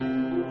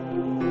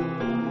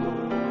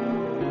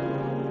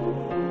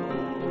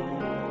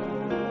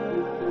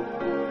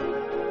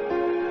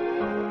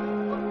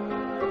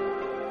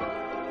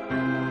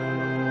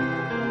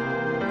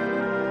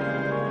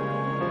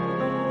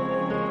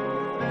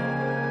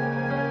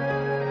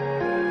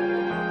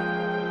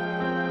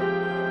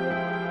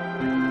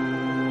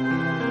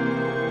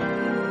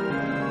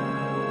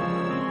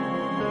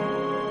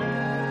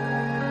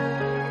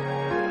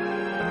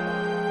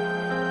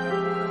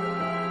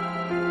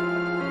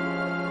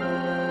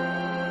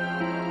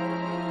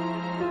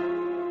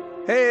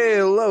Hey,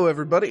 hello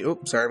everybody.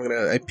 Oops,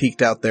 sorry, I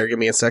peeked out there. Give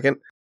me a second.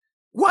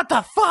 What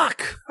the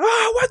fuck?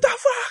 Ah, what the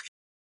fuck?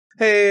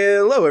 Hey,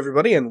 hello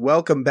everybody, and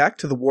welcome back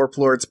to the Warp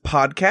Lords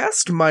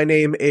podcast. My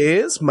name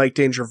is Mike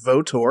Danger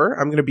Votor.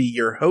 I'm going to be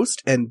your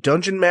host and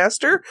dungeon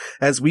master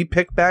as we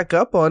pick back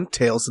up on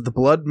Tales of the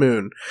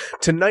Bloodmoon.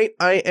 Tonight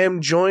I am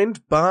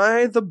joined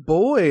by the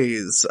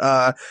boys,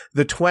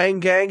 the Twang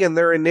Gang and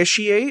their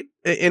initiates,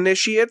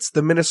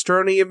 the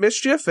Minestrone of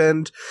Mischief,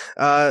 and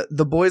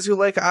the boys who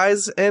like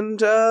eyes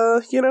and,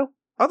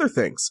 other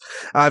things.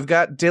 I've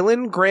got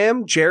Dylan,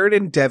 Graham, Jared,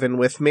 and Devin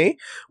with me.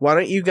 Why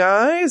don't you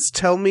guys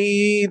tell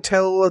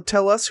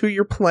us who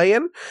you're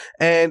playing,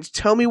 and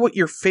tell me what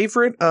your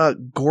favorite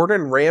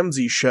Gordon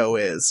Ramsay show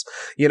is.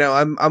 You know,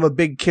 I'm a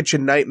big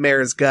Kitchen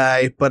Nightmares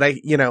guy, but I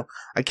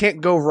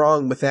can't go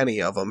wrong with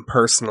any of them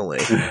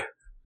personally.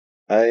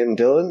 I am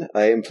Dylan.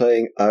 I am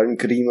playing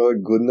Arngrimur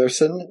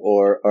Gunnarsson,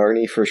 or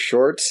Arnie for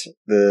short,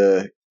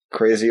 the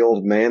crazy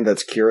old man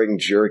that's curing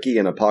jerky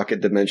in a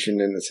pocket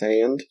dimension in his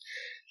hand.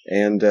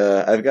 And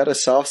I've got a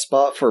soft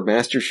spot for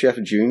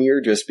MasterChef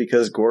Junior just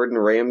because Gordon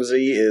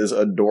Ramsay is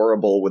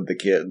adorable with the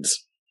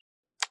kids.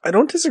 I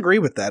don't disagree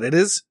with that. It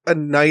is a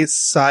nice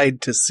side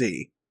to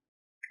see.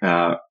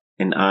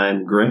 And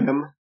I'm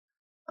Graham.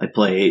 I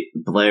play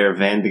Blair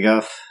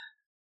Vandeguff,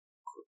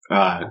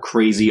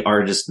 crazy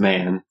artist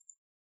man,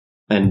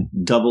 and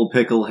double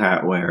pickle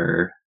hat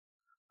wearer.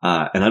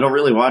 And I don't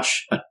really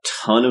watch a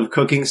ton of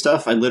cooking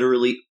stuff. I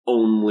literally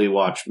only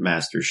watch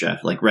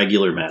MasterChef, like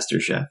regular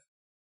MasterChef.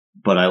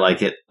 But I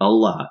like it a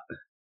lot.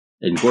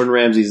 And Gordon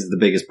Ramsay is the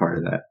biggest part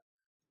of that.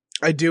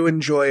 I do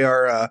enjoy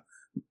our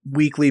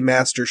weekly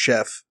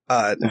MasterChef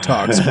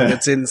talks when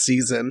it's in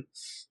season.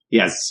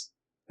 Yes.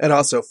 And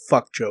also,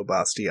 fuck Joe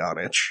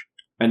Bastianich.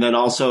 And then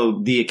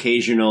also the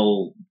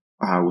occasional,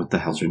 what the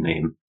hell's her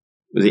name?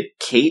 Was it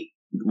Kate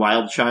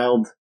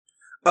Wildchild?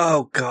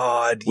 Oh,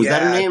 God. Was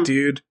that her name?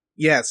 Dude.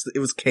 Yes, it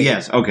was Kate.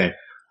 Yes, okay.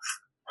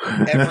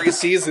 Every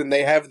season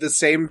they have the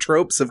same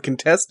tropes of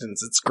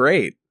contestants. It's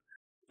great.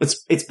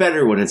 It's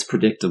better when it's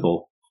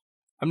predictable.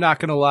 I'm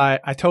not gonna lie,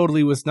 I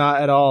totally was not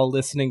at all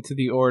listening to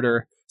the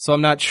order, so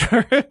I'm not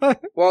sure.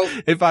 Well,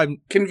 if I'm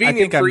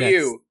convenient for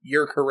you,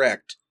 you're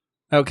correct.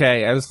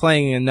 Okay, I was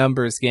playing a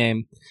numbers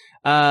game.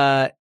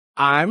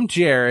 I'm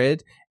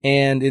Jared,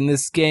 and in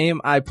this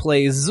game I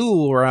play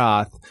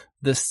Zulroth,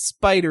 the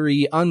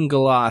spidery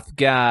Ungoloth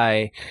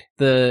guy,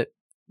 the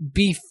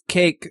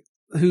beefcake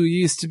who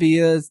used to be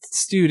a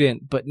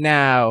student, but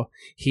now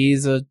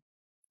he's a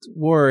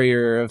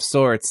warrior of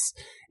sorts.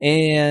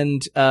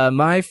 And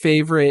my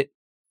favorite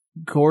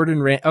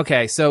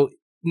okay, so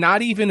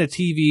not even a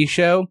TV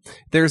show.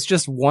 There's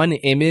just one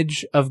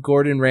image of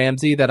Gordon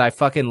Ramsay that I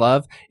fucking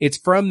love. It's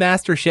from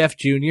MasterChef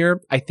Junior,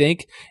 I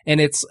think,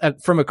 and it's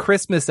from a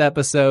Christmas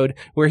episode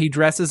where he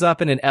dresses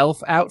up in an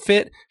elf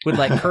outfit with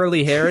like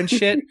curly hair and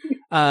shit.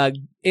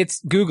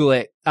 Google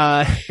it.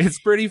 It's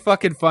pretty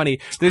fucking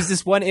funny. There's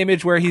this one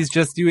image where he's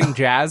just doing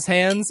jazz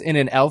hands in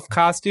an elf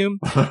costume,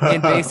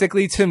 and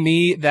basically to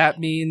me that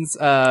means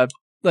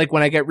like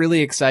when I get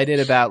really excited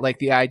about like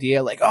the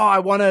idea, like, oh, I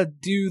want to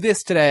do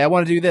this today, I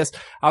want to do this,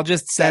 I'll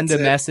just send a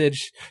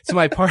message to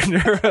my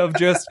partner of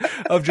just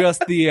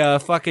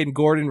the fucking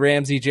Gordon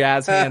Ramsay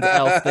jazz hand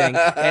elf thing,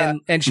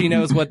 and she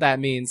knows what that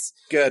means.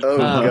 Good. Oh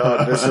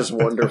God, this is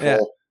wonderful. Yeah.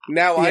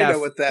 Now I know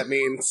what that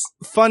means.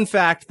 Fun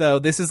fact, though,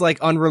 this is like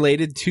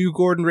unrelated to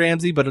Gordon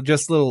Ramsay, but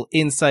just a little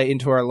insight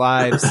into our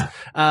lives.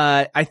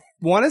 I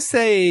want to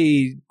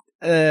say,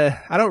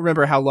 I don't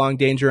remember how long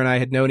Danger and I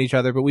had known each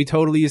other, but we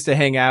totally used to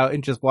hang out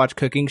and just watch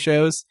cooking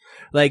shows.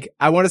 Like,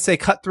 I want to say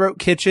Cutthroat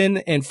Kitchen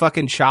and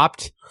fucking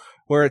Chopped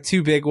were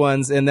two big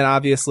ones, and then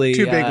obviously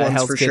two big ones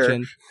Hell's for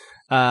Kitchen.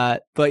 Sure.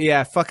 But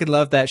yeah, fucking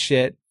love that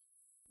shit.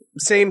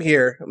 Same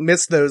here.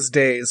 Miss those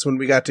days when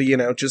we got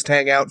to, just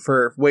hang out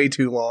for way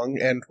too long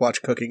and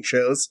watch cooking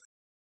shows.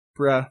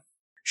 Bruh.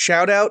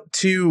 Shout out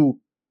to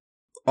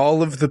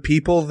all of the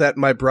people that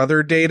my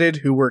brother dated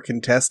who were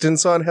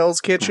contestants on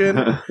Hell's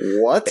Kitchen.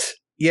 What?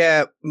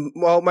 Yeah,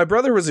 well, my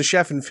brother was a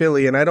chef in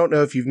Philly, and I don't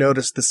know if you've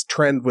noticed this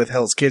trend with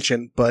Hell's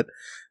Kitchen, but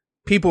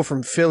people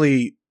from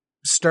Philly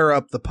stir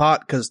up the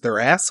pot because they're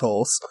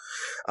assholes.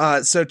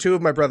 So two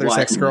of my brother's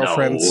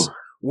ex-girlfriends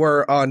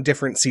were on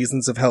different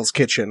seasons of Hell's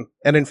Kitchen.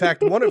 And in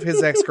fact, one of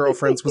his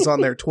ex-girlfriends was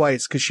on there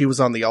twice because she was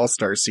on the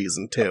All-Star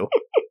season too.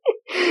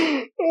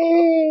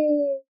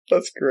 Oh,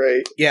 that's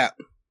great. Yeah.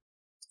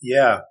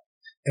 Yeah.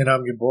 And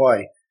I'm your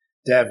boy,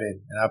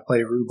 Devin, and I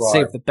play Rhubarb.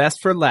 Save the best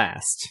for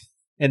last.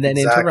 And then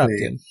interrupt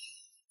him.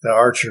 The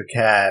Archer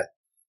Cat.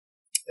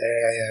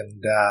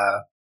 And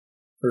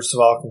first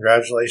of all,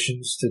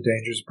 congratulations to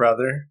Danger's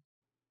brother.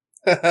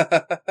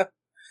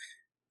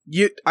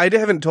 I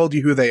haven't told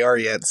you who they are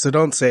yet, so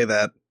don't say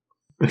that.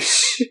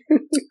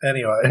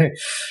 Anyway,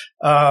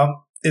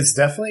 it's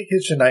definitely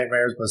Kitchen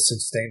Nightmares, but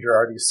since Danger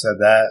already said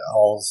that,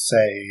 I'll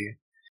say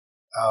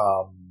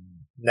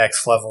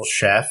Next Level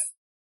Chef,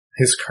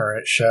 his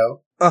current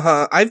show.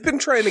 I've been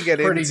trying to get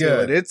pretty into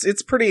good. it.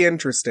 It's pretty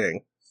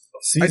interesting.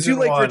 Season I do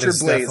like one Richard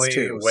is Blaze definitely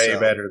too. way so.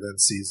 better than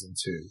season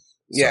 2.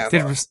 Yeah.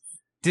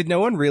 did no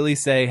one really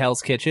say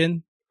Hell's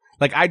Kitchen?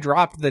 Like, I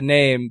dropped the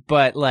name,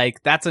 but,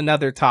 like, that's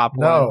another top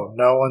one.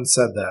 No one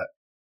said that.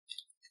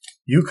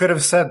 You could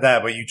have said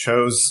that, but you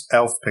chose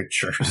Elf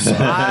Pictures.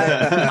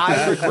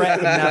 I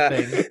regret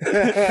nothing.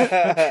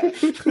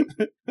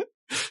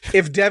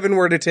 If Devin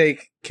were to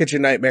take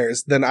Kitchen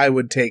Nightmares, then I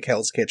would take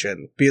Hell's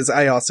Kitchen, because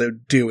I also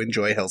do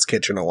enjoy Hell's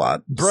Kitchen a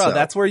lot. Bro, so.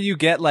 That's where you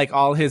get, like,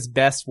 all his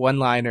best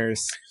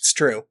one-liners. It's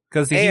true.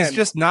 Because he's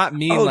just not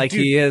mean like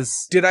dude, he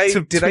is. Did I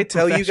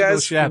tell you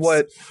guys chefs.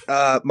 what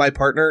my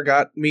partner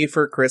got me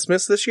for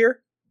Christmas this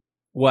year?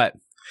 What?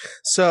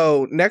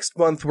 So next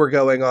month we're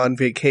going on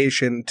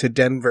vacation to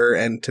Denver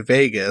and to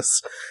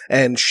Vegas,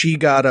 and she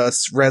got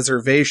us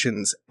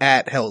reservations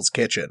at Hell's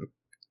Kitchen.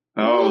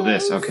 Oh,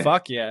 okay.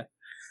 Fuck yeah.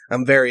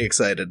 I'm very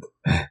excited.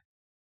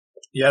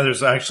 Yeah,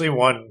 there's actually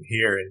one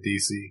here in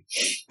DC.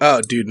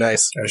 Oh, dude,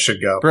 nice. I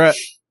should go. Bro,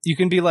 you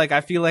can be like,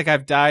 I feel like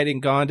I've died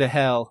and gone to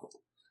hell.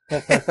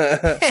 Give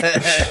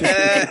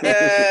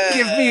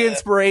me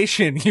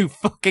inspiration, you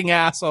fucking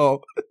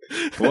asshole.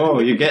 Whoa,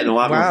 you're getting a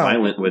lot more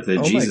violent with it.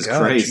 Oh Jesus my God,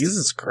 Christ.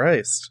 Jesus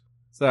Christ.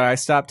 Sorry, I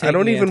stopped taking I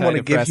don't even want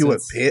to give you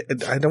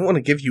antidepressants. I don't want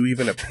to give you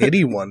even a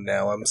pity one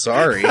now. I'm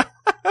sorry.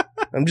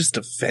 I'm just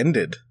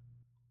offended.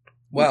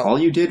 Well, all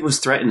you did was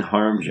threaten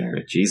harm,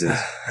 Jared.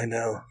 Jesus. I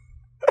know.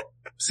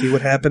 See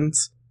what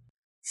happens?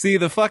 See,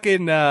 the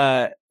fucking,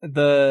 oh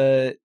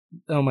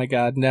my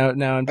God, now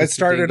I'm just I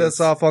started us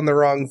off on the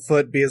wrong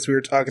foot because we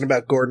were talking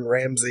about Gordon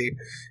Ramsay,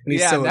 and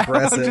he's so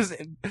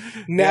aggressive.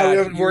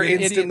 We're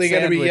instantly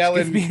going to be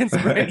yelling.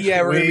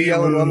 Yeah, we're going to be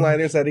yelling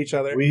one-liners at each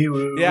other.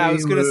 I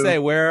was going to say,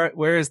 where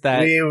is that?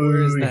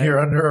 Where is that? You're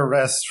under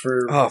arrest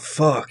for... Oh,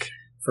 fuck.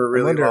 For a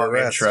really long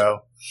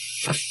intro.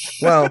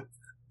 Well,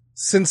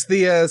 since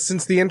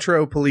the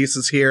intro police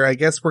is here, I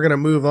guess we're going to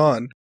move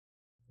on.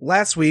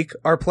 Last week,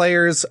 our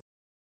players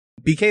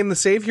became the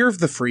savior of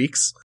the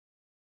freaks,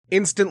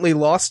 instantly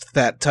lost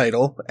that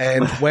title,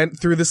 and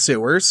went through the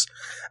sewers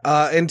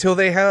until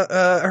they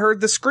heard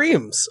the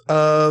screams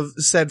of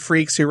said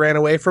freaks who ran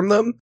away from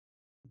them.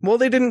 Well,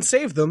 they didn't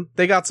save them.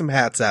 They got some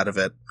hats out of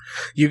it.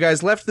 You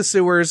guys left the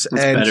sewers, It's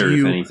and better,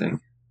 if anything.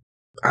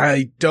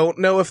 I don't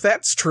know if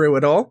that's true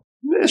at all.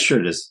 Yeah,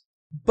 sure it is.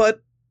 But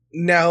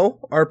now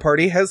our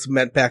party has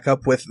met back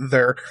up with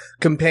their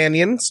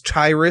companions,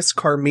 Tyrus,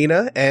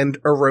 Carmina,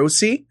 and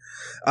Erosi.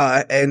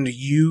 And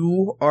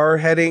you are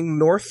heading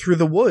north through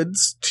the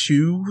woods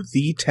to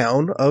the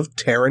town of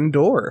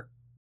Terrandor.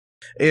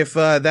 If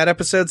that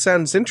episode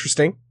sounds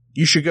interesting,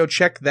 you should go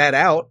check that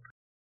out.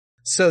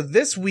 So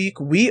this week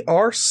we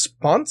are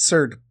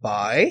sponsored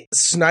by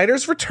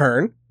Snyder's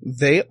Return.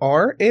 They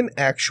are an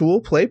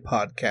actual play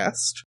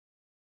podcast.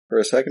 For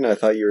a second, I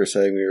thought you were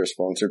saying we were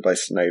sponsored by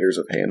Snyder's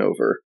of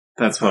Hanover.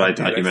 That's what I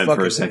thought you meant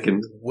for a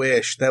second.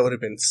 Wish that would have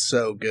been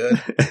so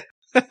good.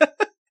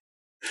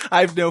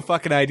 I have no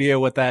fucking idea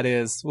what that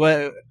is.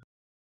 What?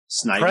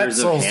 Snyder's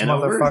Pretzels, of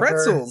Hanover? motherfucker.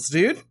 Pretzels,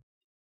 dude.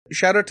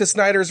 Shout out to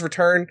Snyder's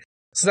Return.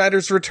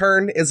 Snyder's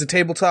Return is a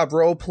tabletop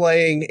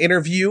role-playing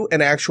interview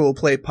and actual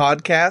play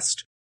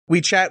podcast. We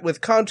chat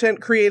with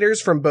content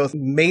creators from both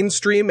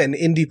mainstream and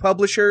indie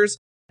publishers,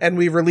 and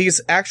we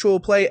release actual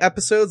play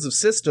episodes of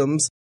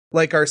systems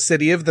like our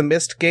City of the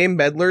Mist game,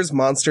 Meddlers,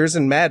 Monsters,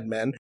 and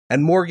Madmen,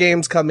 and more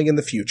games coming in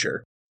the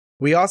future.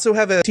 We also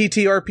have a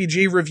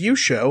TTRPG review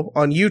show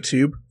on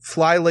YouTube,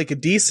 Fly Like a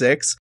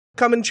D6.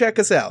 Come and check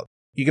us out.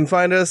 You can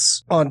find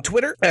us on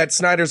Twitter at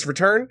Snyder's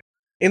Return,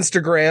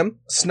 Instagram,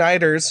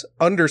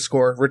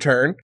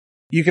 Snyders_return.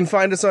 You can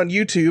find us on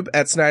YouTube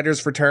at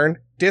Snyder's Return,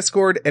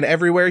 Discord, and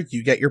everywhere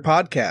you get your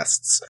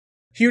podcasts.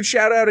 Huge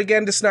shout out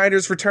again to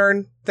Snyder's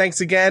Return. Thanks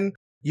again.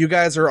 You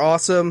guys are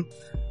awesome.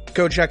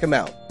 Go check them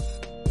out.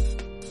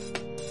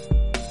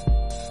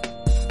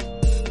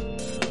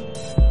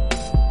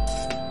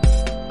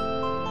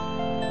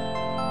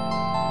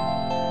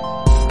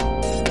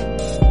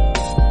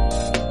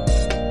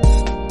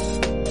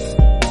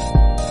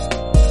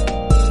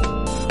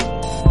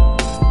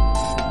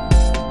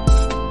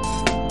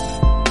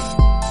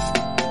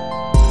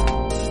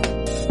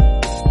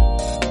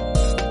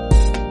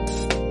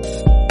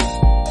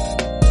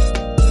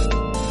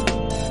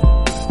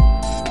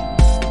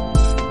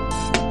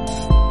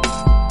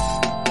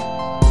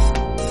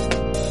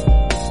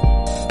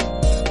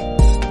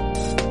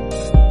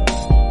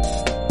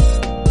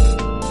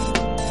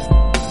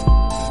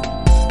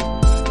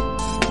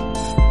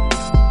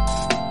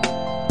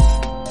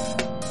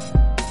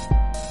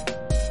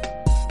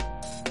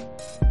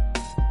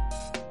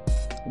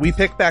 We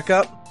pick back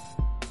up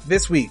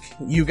this week.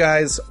 You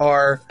guys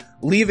are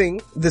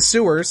leaving the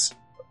sewers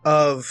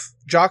of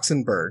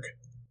Joxenberg.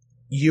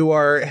 You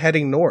are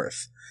heading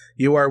north.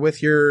 You are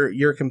with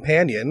your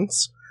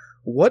companions.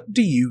 What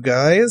do you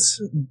guys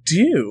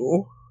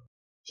do?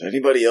 Does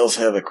anybody else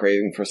have a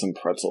craving for some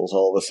pretzels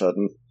all of a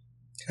sudden?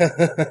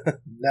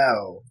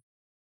 No.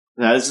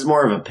 No, this is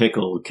more of a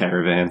pickle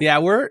caravan.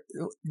 Yeah,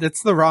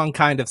 that's the wrong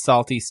kind of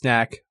salty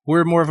snack.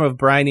 We're more of a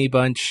briny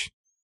bunch.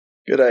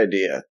 Good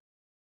idea.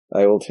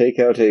 I will take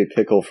out a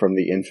pickle from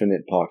the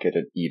infinite pocket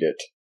and eat it.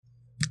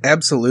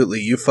 Absolutely.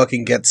 You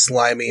fucking get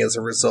slimy as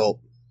a result.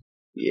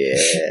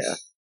 Yeah.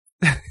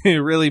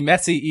 Really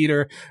messy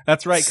eater.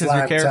 That's right, because your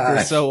Slime character is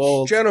time. so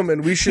old.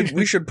 Gentlemen, we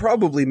should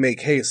probably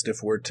make haste if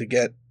we're to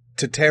get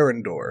to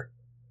Terrandor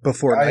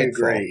before I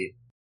nightfall. agree.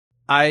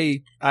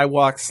 I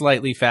walk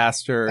slightly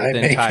faster I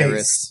than make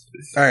Tyrus.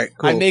 All right,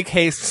 cool. I make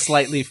haste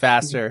slightly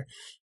faster.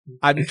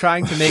 I'm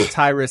trying to make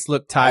Tyrus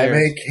look I tired.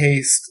 make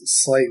haste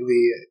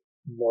slightly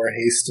more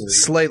hastily.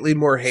 slightly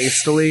more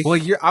hastily. Well,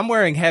 I'm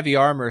wearing heavy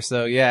armor,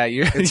 so yeah,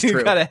 It's you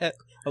true. got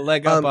a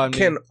leg up on me.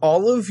 Can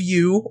all of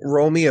you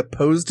roll me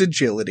opposed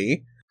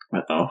agility?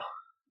 Uh-oh.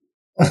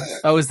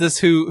 Oh, is this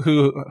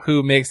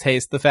who makes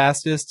haste the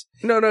fastest?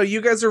 No,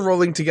 you guys are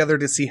rolling together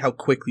to see how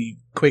quickly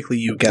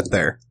you get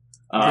there.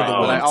 But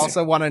I Oh,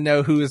 also want to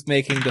know who is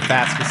making the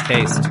fastest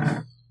haste.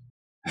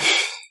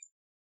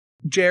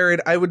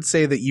 Jared, I would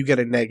say that you get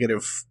a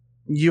negative.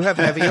 You have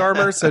heavy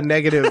armor, so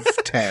negative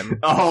 10.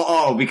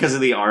 oh, because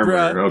of the armor.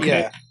 Bruh, Okay.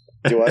 Yeah.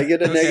 Do I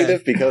get a Okay.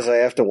 negative because I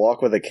have to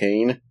walk with a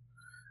cane?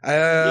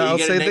 Yeah, you I'll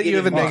get say that you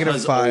have a negative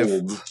because 5.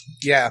 old.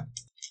 Yeah.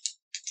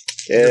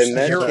 In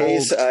that You're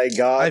case, old. I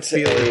got I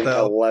feel it, a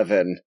though.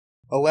 11.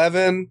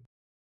 11.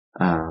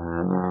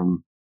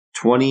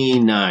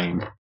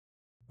 29.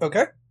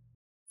 Okay.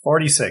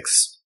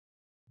 46.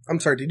 I'm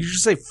sorry, did you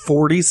just say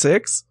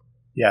 46?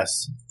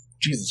 Yes.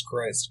 Jesus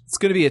Christ. It's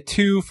going to be a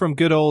 2 from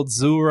good old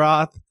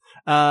Zulroth.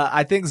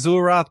 I think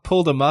Zulroth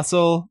pulled a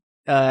muscle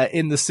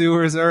in the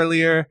sewers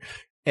earlier,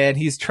 and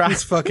he's trying.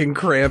 He's fucking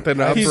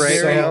cramping up He's right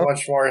very- now. So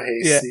much more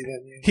hasty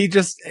than you. He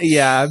just,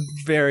 I'm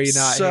very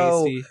not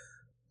So- hasty.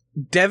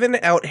 Devin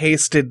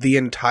out-hasted the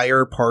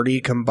entire party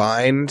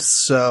combined,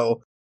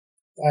 so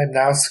I'm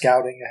now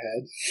scouting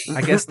ahead.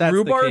 I guess that's the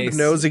Rhubarb case.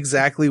 knows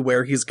exactly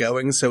where he's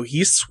going, so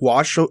he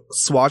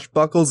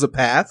swashbuckles a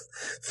path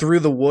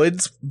through the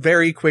woods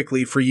very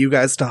quickly for you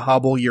guys to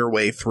hobble your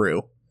way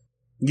through.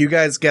 You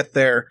guys get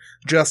there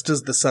just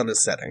as the sun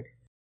is setting.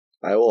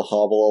 I will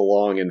hobble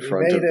along in We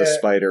front of made the it.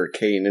 spider,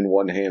 cane in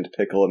one hand,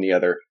 pickle in the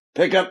other.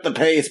 Pick up the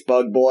pace,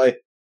 bug boy!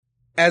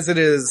 As it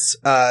is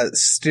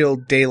still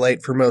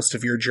daylight for most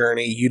of your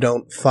journey, you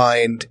don't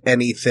find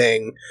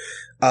anything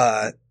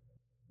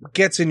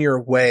gets in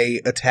your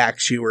way,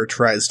 attacks you, or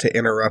tries to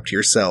interrupt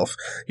yourself.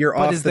 You're But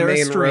off is the there a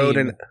main road,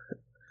 stream?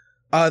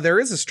 and there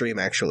is a stream,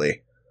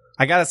 actually.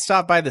 I gotta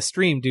stop by the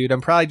stream, dude. I'm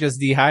probably just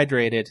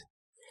dehydrated.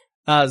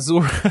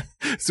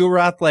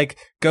 Zulroth,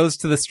 goes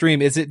to the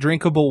stream. Is it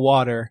drinkable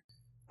water?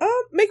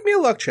 Make me a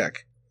luck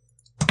check.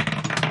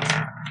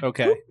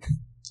 Okay.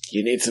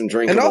 You need some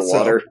drinkable also-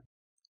 water.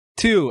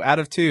 2 out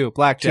of 2. 2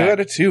 Blackjack. out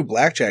of 2,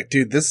 blackjack.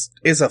 Dude, this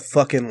is a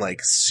fucking,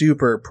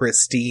 super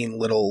pristine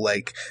little,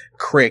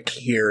 crick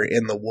here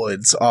in the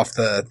woods off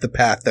the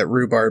path that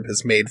Rhubarb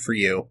has made for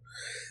you.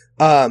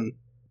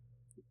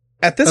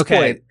 At this Okay.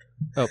 point,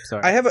 Oh,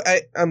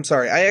 sorry. I'm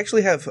sorry. I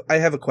actually have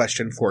a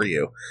question for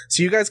you.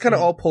 So you guys kind of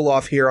all pull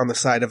off here on the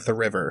side of the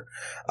river,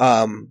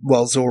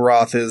 while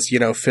Zulroth is,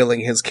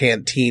 filling his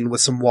canteen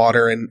with some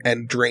water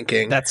and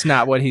drinking. That's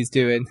not what he's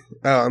doing.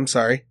 Oh, I'm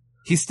sorry.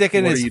 He's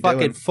sticking What his are you fucking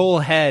doing? full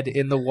head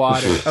in the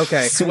water.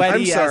 Okay. Sweaty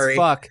I'm sorry. as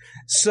fuck.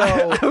 So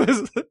I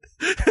was.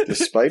 The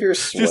spider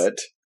sweat.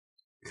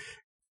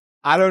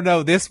 I don't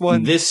know. This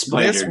one. This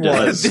spider this one-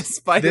 does. This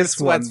spider This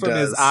sweats one from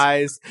his does.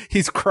 eyes.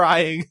 He's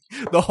crying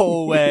the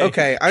whole way.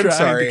 okay, I'm trying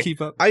sorry. to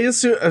keep up. I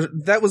assume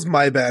that was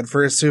my bad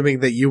for assuming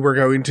that you were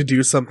going to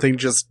do something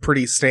just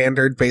pretty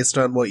standard based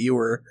on what you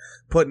were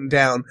putting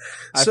down.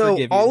 I So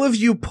forgive you. all of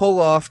you pull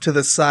off to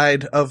the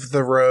side of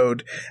the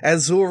road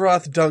as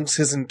Zulroth dunks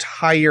his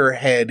entire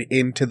head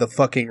into the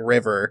fucking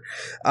river.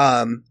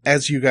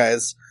 As you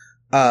guys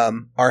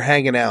are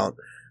hanging out.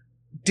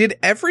 Did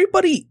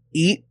everybody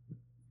eat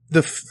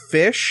the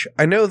fish?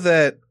 I know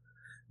that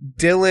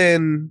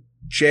Dylan,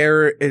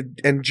 Jared,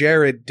 and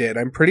Jared did.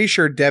 I'm pretty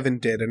sure Devin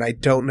did, and I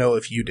don't know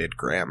if you did,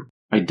 Graham.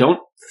 I don't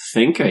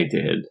think I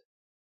did.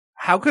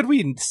 How could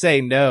we say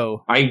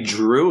no? I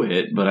drew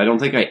it, but I don't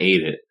think I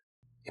ate it.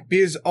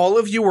 Because all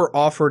of you were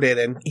offered it,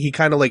 and he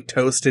kind of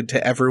toasted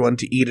to everyone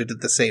to eat it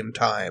at the same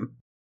time.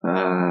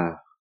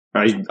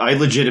 I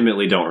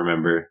legitimately don't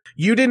remember.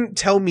 You didn't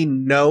tell me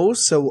no,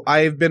 so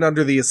I've been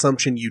under the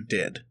assumption you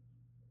did.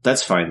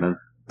 That's fine then.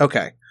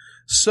 Okay.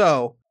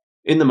 So,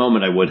 In the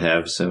moment, I would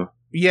have, so.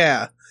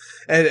 yeah.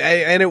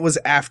 And it was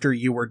after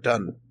you were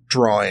done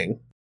drawing.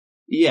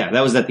 Yeah,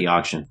 that was at the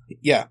auction.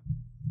 Yeah.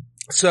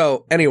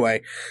 So,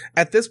 anyway,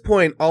 at this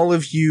point, all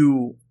of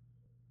you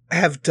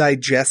have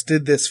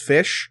digested this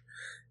fish,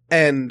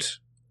 and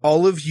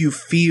all of you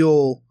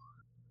feel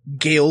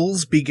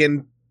gills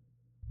begin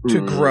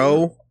to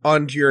grow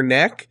onto your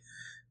neck,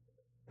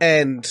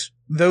 and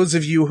those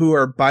of you who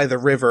are by the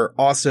river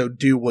also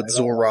do what I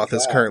don't like Zulroth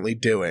is that. currently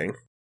doing.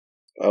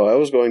 Oh, I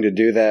was going to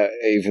do that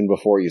even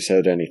before you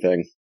said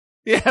anything.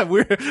 Yeah,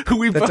 we That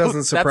both, doesn't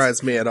that's-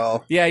 surprise me at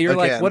all. Yeah, you're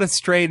like, Again. what a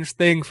strange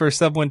thing for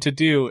someone to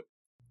do.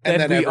 And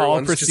Then then we all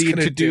everyone's just proceed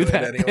gonna to do it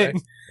that anyway.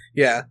 thing.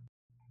 Yeah.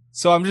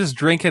 So I'm just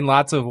drinking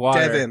lots of water.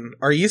 Devin,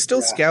 are you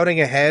still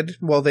scouting ahead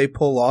while they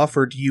pull off,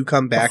 or do you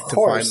come back to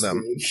find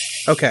them? Dude.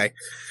 Okay.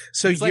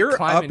 So It's like you're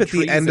climbing up at the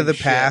trees end of and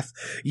the path.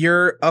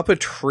 You're up a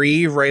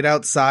tree right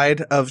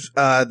outside of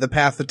the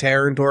path of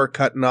Terrandor,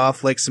 cutting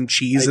off like some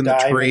cheese in the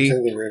dive tree.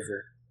 into the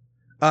river.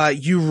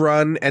 You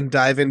run and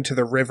dive into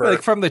the river.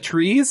 Like from the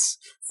trees?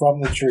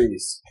 From the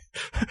trees.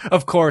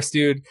 Of course,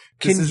 dude.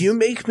 Can you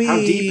make me How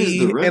deep is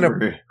the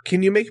river?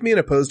 Can you make me an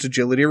opposed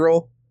agility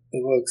roll?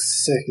 It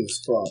looks sick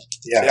as fuck.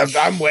 Yeah.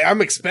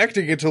 I'm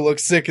expecting it to look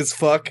sick as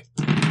fuck.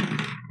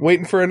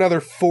 Waiting for another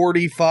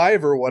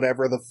 45 or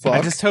whatever the fuck.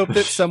 I just hope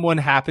that someone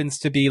happens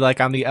to be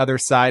like on the other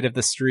side of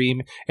the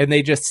stream and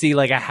they just see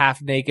like a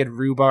half-naked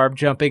rhubarb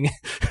jumping,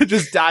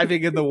 just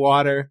diving in the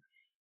water.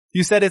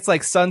 You said it's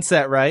like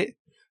sunset, right?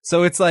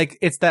 So it's like,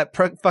 it's that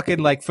fucking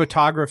like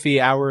photography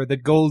hour, the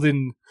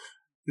golden,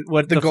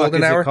 what the golden fuck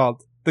is hour? it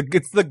called?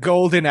 It's the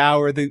golden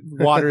hour, the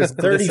water is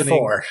glistening.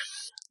 34.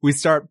 We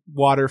start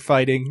water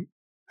fighting.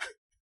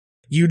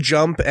 You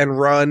jump and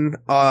run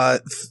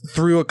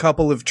through a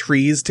couple of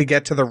trees to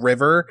get to the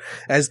river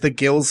as the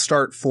gills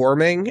start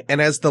forming, and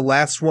as the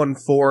last one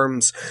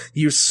forms,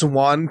 you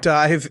swan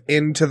dive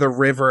into the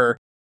river,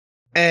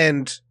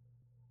 and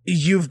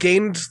you've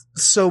gained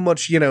so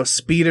much,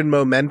 speed and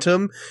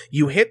momentum,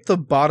 you hit the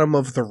bottom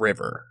of the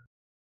river.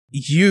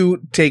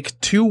 You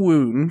take 2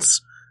 wounds,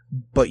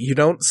 but you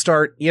don't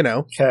start, Okay,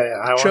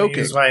 I want choking. to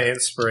use my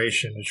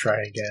inspiration to try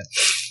again.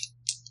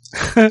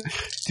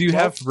 Do you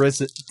have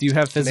physical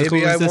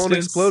maybe I resistance? won't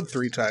explode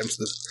 3 times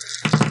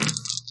this.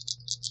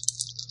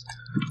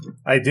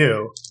 I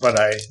do, but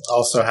I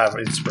also have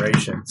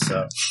inspiration,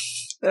 so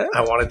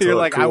I want it to You're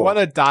look like, cool. I want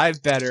to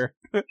dive better.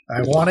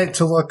 I want it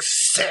to look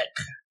sick.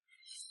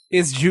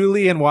 Is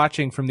Julian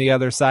watching from the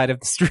other side of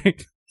the stream?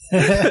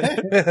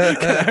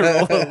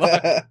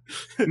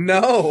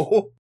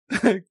 No.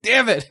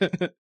 Damn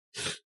it.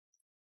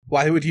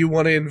 Why would you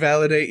want to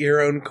invalidate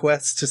your own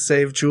quest to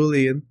save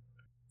Julian?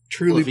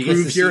 Truly Well, if he gets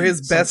prove to you're see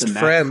his best something that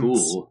friend.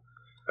 Cool.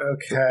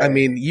 Okay. I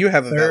mean, you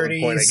have a valid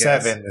point, I guess.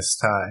 37 this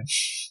time.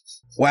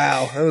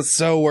 Wow, that was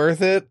so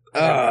worth it.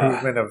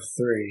 Improvement of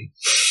 3.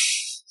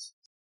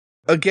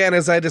 Again,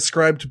 as I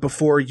described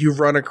before, you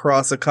run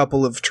across a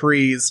couple of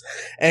trees,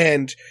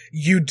 and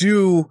you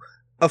do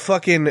a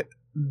fucking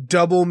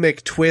double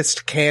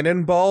McTwist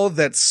cannonball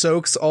that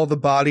soaks all the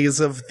bodies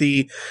of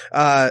the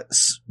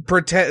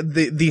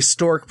the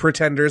stork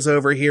pretenders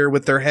over here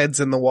with their heads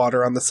in the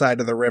water on the side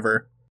of the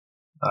river.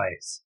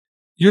 Nice.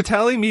 You're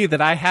telling me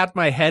that I had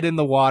my head in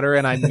the water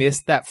and I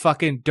missed that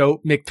fucking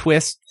dope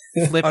McTwist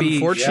flippy?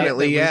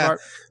 Unfortunately, yeah.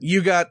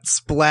 You got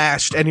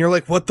splashed, and you're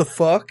like, what the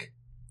fuck?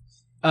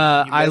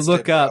 I missed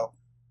look it, up bro.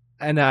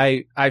 and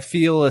I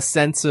feel a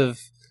sense of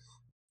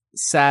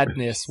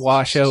sadness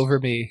wash over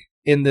me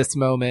in this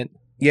moment.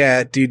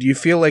 Yeah, dude, you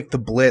feel like the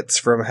Blitz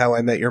from How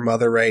I Met Your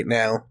Mother right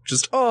now.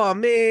 Just, oh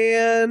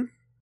man.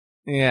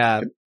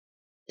 Yeah.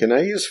 Can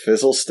I use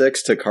fizzle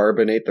sticks to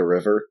carbonate the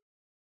river?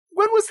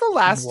 When was the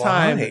last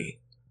time? Why?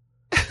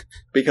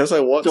 Because I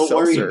want Don't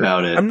worry seltzer.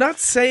 about it. I'm not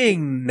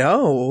saying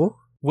no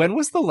When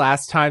was the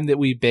last time that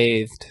we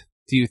bathed,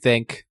 do you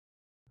think?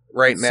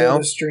 right now.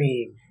 Soda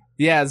stream.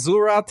 Yeah,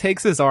 Zul'Roth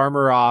takes his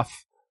armor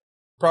off.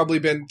 Probably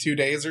been 2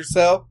 days or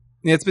so.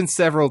 It's been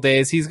several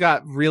days. He's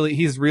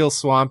real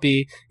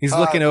swampy. He's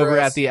looking over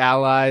gross. at the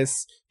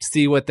allies to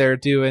see what they're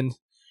doing.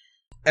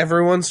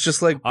 Everyone's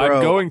just like, bro,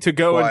 I'm going to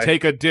go why? and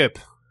take a dip.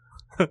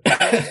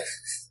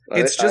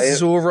 It's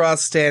just Zul'Roth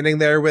standing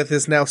there with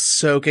his now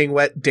soaking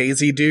wet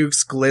Daisy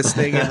Dukes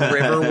glistening in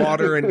river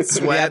water and Yeah,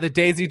 sweat. the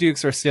Daisy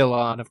Dukes are still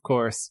on, of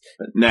course.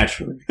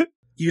 Naturally.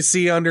 You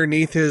see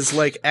underneath his,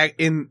 like,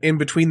 in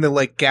between the,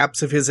 like,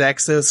 gaps of his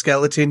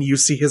exoskeleton, you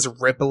see his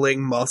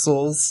rippling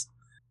muscles.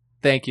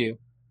 Thank you.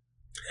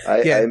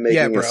 I'm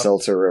making bro. a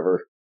seltzer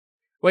river.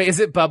 Wait, is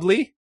it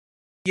bubbly?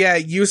 Yeah,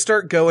 you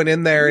start going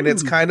in there, and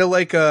it's kind of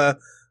like a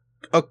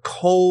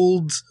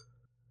cold,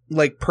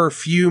 like,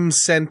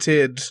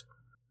 perfume-scented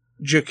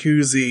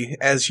jacuzzi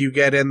as you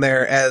get in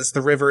there, as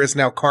the river is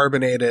now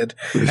carbonated,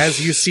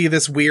 as you see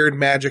this weird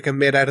magic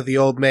emit out of the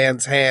old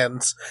man's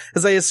hands.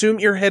 As I assume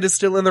your head is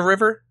still in the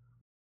river?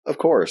 Of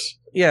course.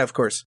 Yeah, of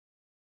course.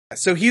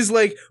 So he's,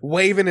 like,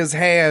 waving his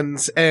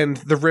hands, and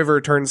the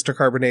river turns to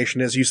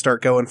carbonation as you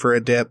start going for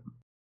a dip.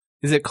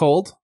 Is it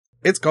cold?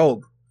 It's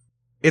cold.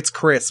 It's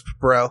crisp,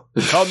 bro.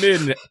 Come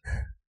in.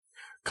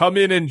 Come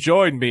in and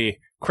join me.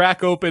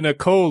 Crack open a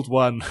cold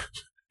one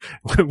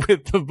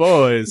with the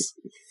boys.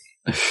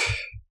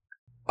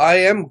 I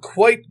am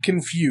quite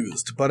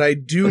confused, but I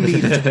do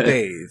need to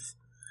bathe.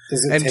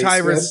 Does it And taste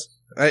Tyrus,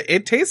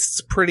 it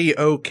tastes pretty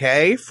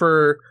okay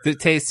for Does it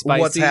taste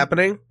spicy? what's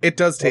happening. It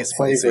does good? What taste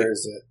spicy. flavor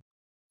is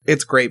it?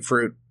 It's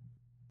grapefruit.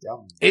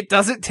 Yum. It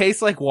doesn't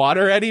taste like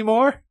water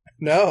anymore?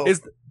 No,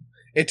 Is-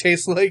 it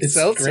tastes like It's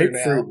seltzer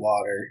grapefruit now.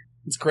 water.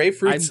 It's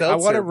grapefruit I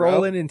seltzer. want to roll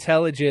bro. in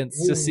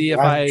intelligence to Ooh, see if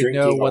I'm I drinking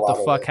know a what the lot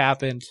of fuck it.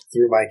 happened.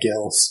 Through my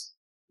gills.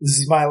 This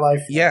is my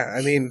life. Yeah,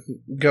 I mean,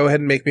 go ahead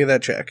and make me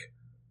that check.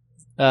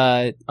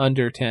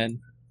 Under 10.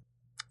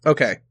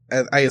 Okay,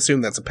 I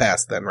assume that's a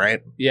pass then,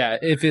 right? Yeah,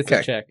 if it's a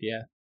Okay. check,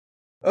 yeah.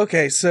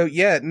 Okay, so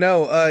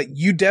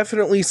you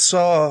definitely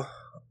saw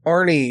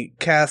Arnie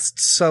cast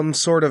some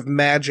sort of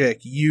magic.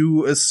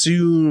 You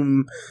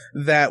assume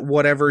that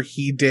whatever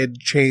he did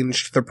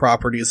changed the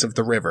properties of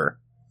the river.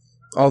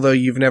 Although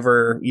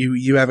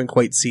you haven't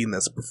quite seen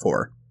this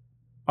before.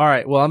 All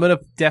right, well, I'm going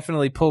to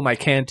definitely pull my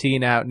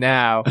canteen out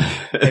now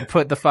and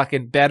put the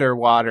fucking better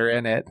water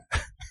in it.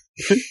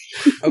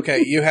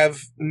 Okay, you have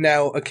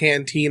now a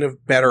canteen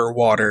of better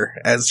water,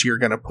 as you're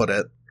going to put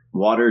it.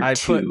 Water I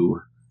 2.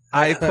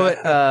 I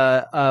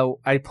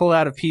pull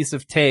out a piece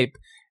of tape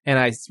and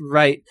I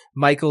write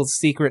Michael's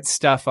secret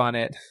stuff on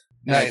it.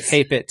 And Nice. I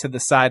tape it to the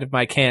side of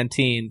my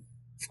canteen.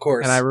 Of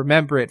course. And I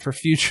remember it for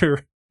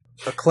future.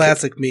 A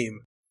classic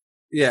meme.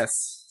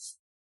 Yes.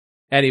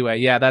 Anyway,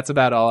 yeah, that's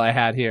about all I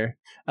had here.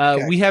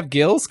 Okay. We have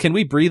gills. Can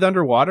we breathe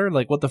underwater?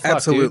 Like, what the fuck,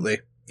 Absolutely.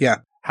 dude? Yeah.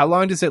 How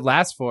long does it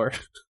last for?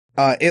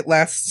 It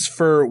lasts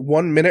for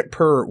 1 minute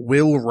per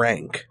will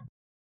rank.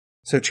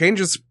 So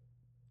changes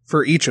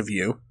for each of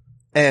you.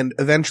 And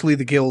eventually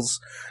the gills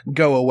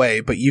go away,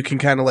 but you can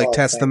kind of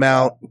test them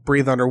out,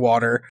 breathe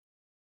underwater.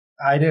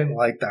 I didn't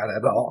like that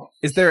at all.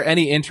 Is there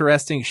any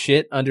interesting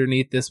shit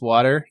underneath this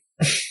water?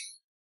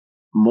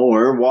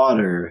 More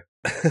water.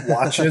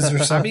 Watches or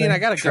I something? mean, I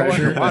gotta go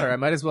Treasure. underwater. I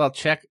might as well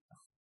check.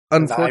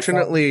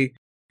 Unfortunately,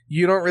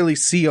 you don't really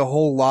see a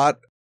whole lot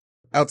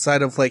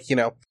outside of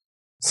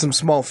some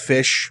small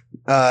fish,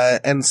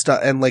 and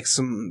stuff, and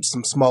some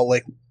small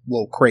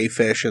little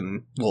crayfish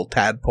and little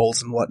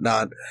tadpoles and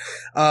whatnot.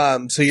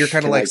 So you're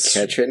kind of Can I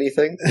catch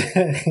anything?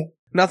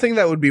 nothing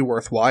that would be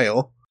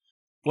worthwhile.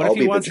 What I'll if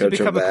be he the wants to judge of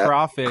become a that.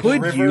 crawfish?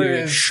 Could The you? river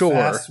is Sure.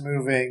 fast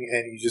moving,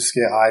 and you just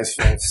get eyes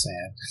full of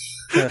sand.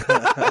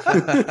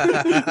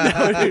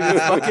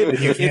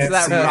 You It's can't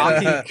that see it.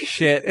 rocky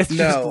shit. It's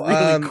No,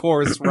 just really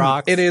coarse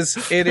rocks. It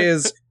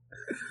is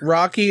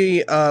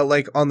rocky,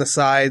 on the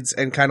sides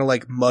and kind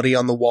of muddy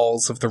on the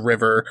walls of the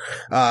river.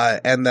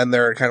 And then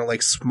there are kind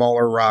of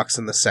smaller rocks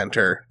in the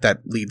center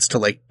that leads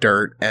to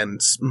dirt and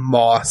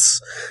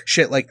moss,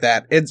 shit like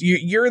that.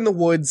 You're in the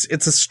woods.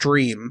 It's a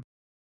stream.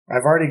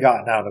 I've already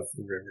gotten out of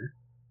the river.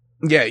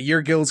 Yeah,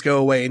 your gills go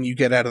away and you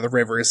get out of the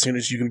river as soon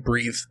as you can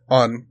breathe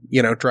on,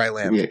 dry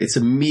land. Yeah, it's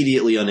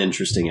immediately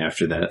uninteresting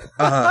after that.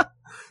 Uh-huh.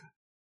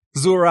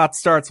 Zurath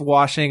starts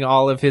washing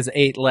all of his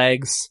 8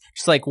 legs,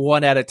 just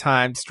one at a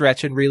time,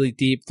 stretching really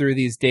deep through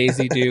these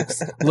Daisy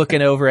Dukes,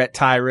 looking over at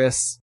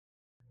Tyrus.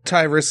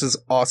 Tyrus is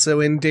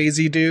also in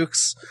Daisy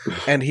Dukes,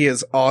 and he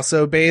is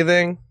also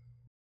bathing.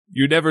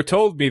 You never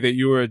told me that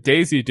you were a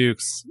Daisy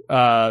Dukes,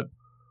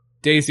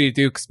 Daisy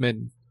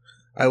Dukesman.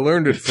 I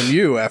learned it from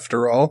you,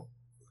 after all.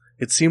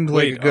 It seemed like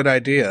Wait, a good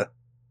idea.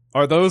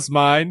 Are those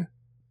mine?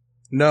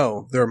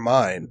 No, they're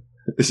mine.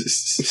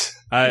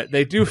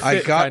 They do fit I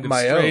got kind of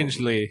my own.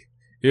 strangely.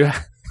 Yeah.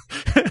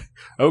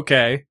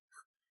 Okay.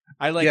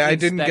 I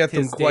didn't get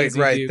them quite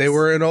right. They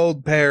were an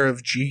old pair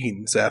of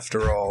jeans,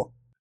 after all.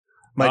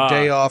 My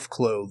day off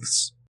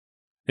clothes.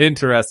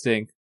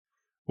 Interesting.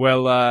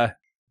 Well,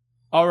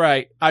 all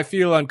right. I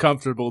feel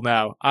uncomfortable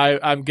now.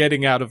 I'm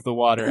getting out of the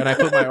water, and I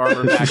put my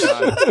armor back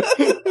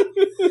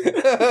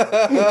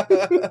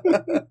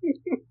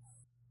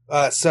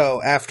on.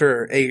 So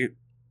after a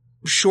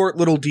short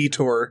little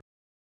detour,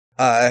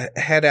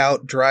 head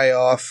out, dry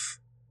off,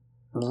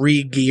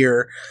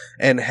 re-gear,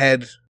 and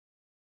head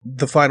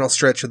the final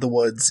stretch of the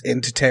woods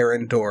into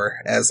Terrandor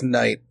as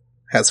night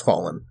has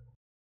fallen.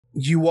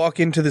 You walk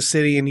into the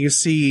city and you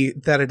see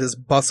that it is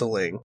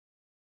bustling.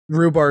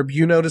 Rhubarb,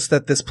 you notice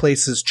that this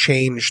place has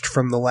changed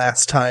from the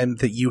last time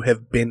that you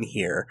have been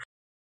here.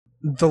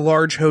 The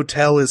large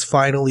hotel is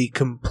finally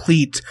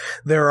complete.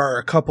 There are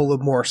a couple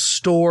of more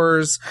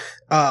stores.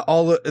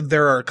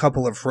 There are a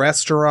couple of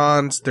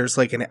restaurants. There's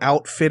an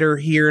outfitter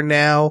here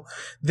now.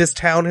 This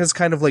town has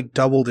kind of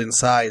doubled in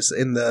size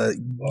in the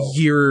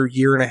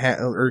year and a half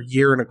or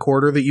year and a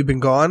quarter that you've been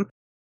gone.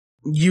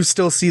 You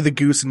still see the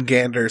Goose and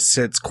Gander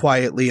sits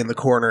quietly in the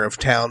corner of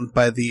town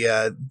by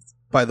the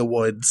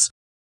woods.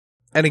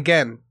 And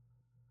again,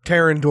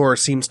 Terrandor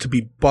seems to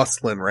be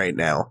bustling right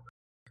now.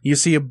 You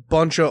see a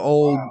bunch of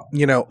old,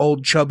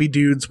 old chubby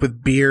dudes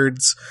with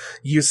beards.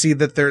 You see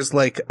that there's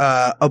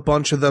a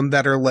bunch of them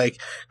that are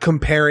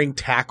comparing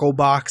tackle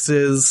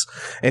boxes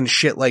and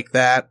shit like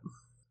that.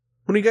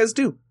 What do you guys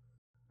do?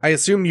 I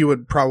assume you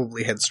would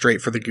probably head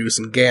straight for the Goose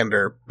and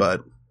Gander,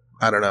 but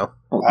I don't know.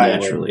 Well, I would,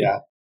 naturally.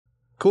 yeah.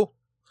 Cool.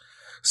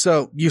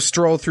 So you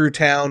stroll through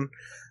town.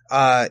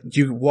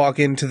 You walk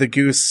into the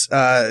Goose,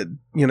 to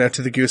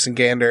the Goose and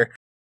Gander,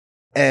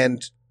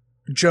 and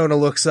Jonah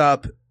looks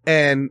up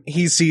and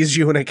he sees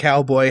you in a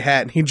cowboy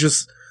hat and he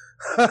just,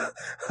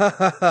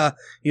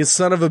 you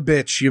son of a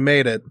bitch, you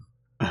made it.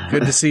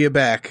 Good to see you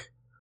back.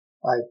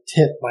 I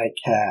tip my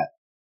cat.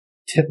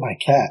 Tip my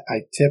cat.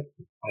 I tip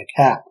my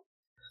cat.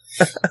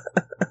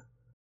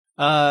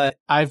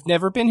 I've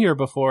never been here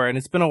before, and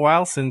it's been a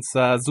while since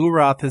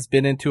Zurath has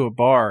been into a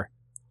bar.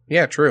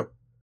 Yeah, true.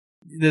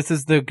 This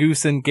is the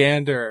Goose and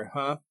Gander,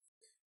 huh?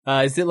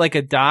 Is it like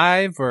a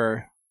dive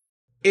or?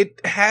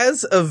 It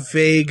has a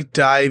vague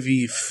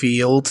divey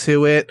feel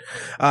to it.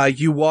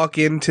 You walk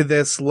into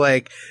this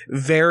like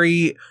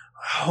very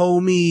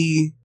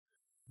homey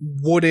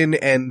wooden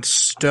and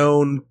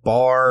stone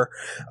bar.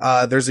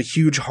 There's a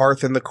huge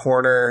hearth in the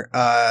corner,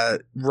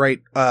 right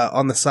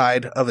on the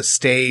side of a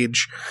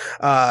stage.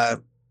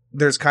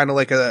 There's kind of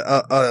like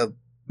a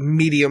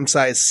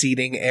medium-sized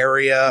seating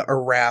area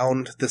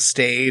around the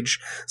stage,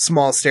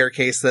 small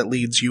staircase that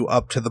leads you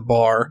up to the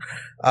bar,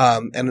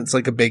 and it's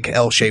like a big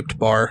L-shaped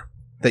bar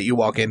that you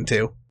walk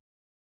into.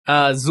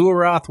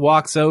 Zulroth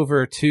walks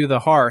over to the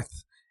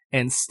hearth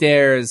and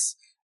stares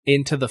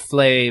into the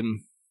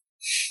flame.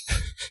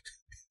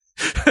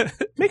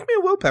 Make me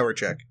a willpower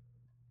check.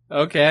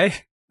 Okay.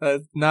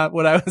 Not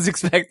what I was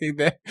expecting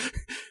there.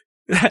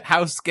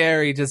 How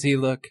scary does he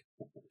look?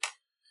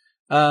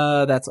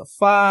 That's a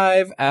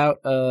 5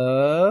 out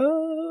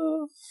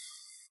of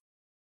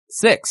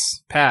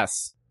 6.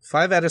 Pass.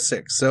 5 out of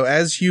 6. So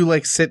as you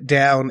like sit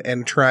down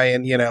and try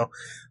and,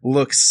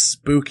 look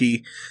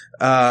spooky.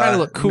 Trying to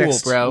look cool,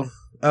 bro.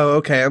 Oh,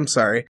 okay. I'm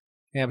sorry.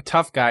 Yeah, I'm a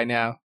tough guy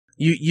now.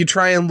 You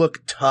try and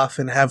look tough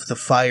and have the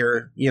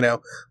fire,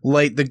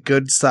 light the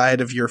good side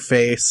of your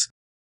face.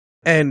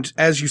 And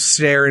as you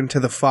stare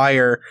into the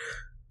fire,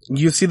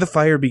 you see the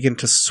fire begin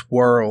to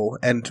swirl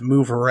and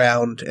move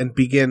around and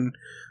begin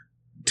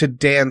to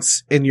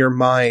dance in your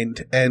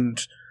mind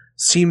and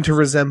seem to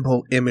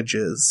resemble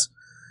images.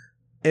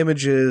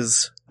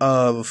 Images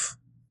of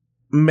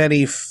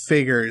many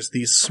figures,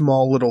 these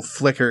small little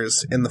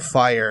flickers in the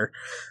fire,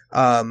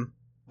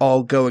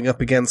 all going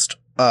up against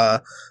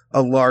a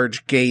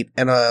large gate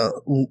and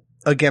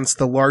against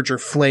the larger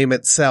flame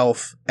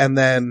itself, and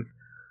then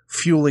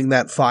fueling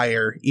that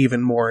fire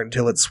even more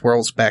until it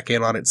swirls back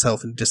in on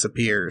itself and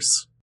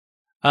disappears.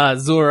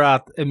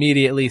 Zulroth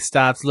immediately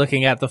stops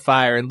looking at the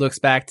fire and looks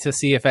back to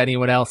see if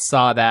anyone else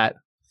saw that.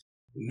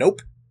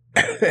 Nope.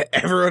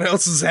 Everyone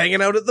else is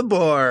hanging out at the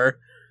bar.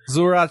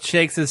 Zulroth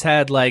shakes his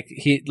head like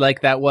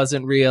that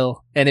wasn't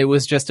real, and it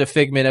was just a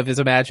figment of his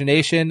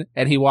imagination,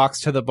 and he walks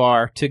to the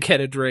bar to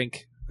get a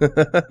drink.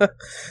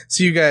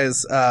 So you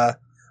guys are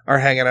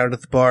hanging out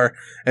at the bar,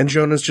 and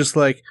Jonah's just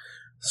like,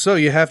 so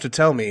you have to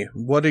tell me,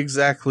 what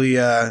exactly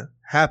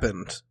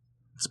happened?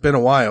 It's been a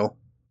while.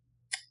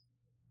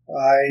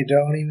 I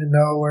don't even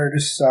know where to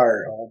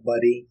start, old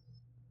buddy.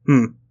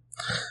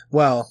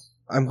 Well,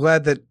 I'm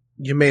glad that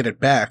you made it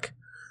back.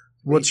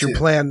 What's your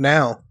plan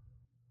now?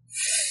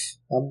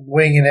 I'm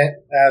winging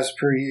it, as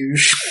per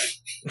usual.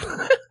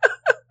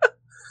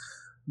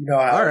 You know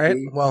how All right,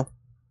 well,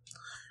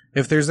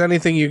 if there's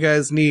anything you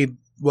guys need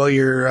while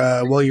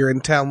you're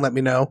in town, let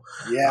me know.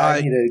 Yeah,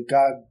 I need a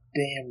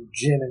goddamn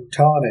gin and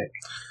tonic.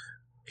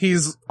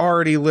 He's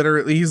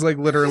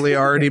literally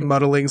already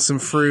muddling some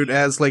fruit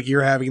as like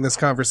you're having this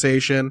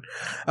conversation,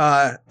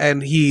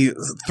 and he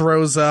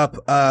throws up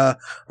a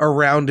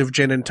round of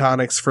gin and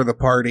tonics for the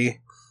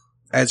party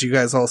as you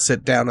guys all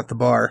sit down at the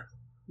bar.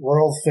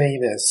 World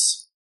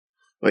famous.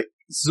 Wait,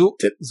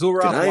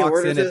 Zulroth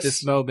walks in at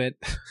this moment.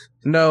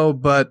 No,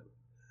 but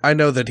I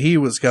know that he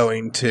was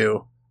going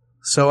to,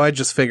 so I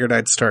just figured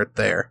I'd start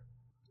there.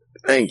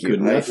 Thank you. Good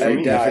enough for I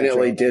me.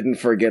 definitely didn't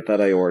forget that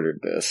I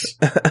ordered this.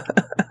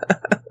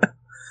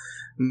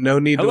 No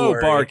need to worry.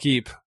 Hello,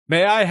 barkeep.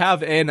 May I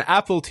have an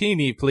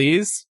appletini,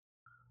 please?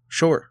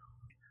 Sure.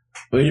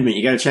 Wait a minute,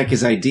 you gotta check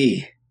his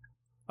ID.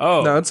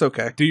 Oh. No, it's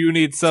okay. Do you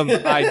need some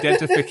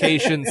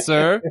identification,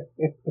 sir?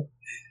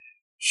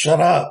 Shut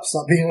up.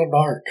 Stop being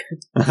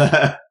a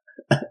narc.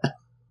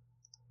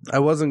 I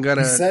wasn't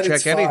gonna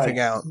check anything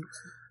out.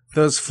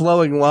 Those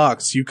flowing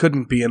locks, you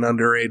couldn't be an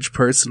underage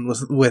person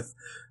with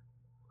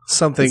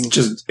something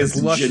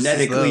it's luscious as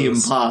genetically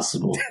those.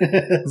 impossible.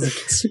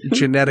 It's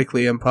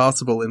genetically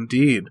impossible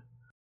indeed.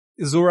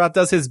 Zulroth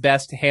does his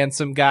best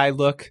handsome guy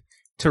look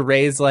to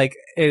raise like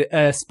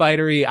a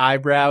spidery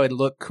eyebrow and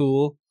look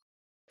cool.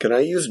 Can I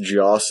use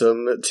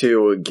Jossum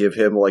to give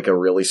him like a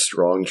really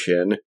strong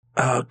chin?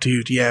 Oh,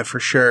 dude, yeah, for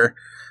sure.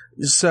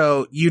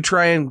 So you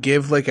try and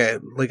give like a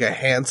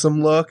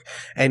handsome look,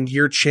 and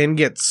your chin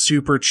gets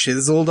super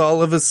chiseled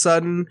all of a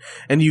sudden,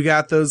 and you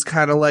got those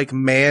kind of like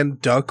man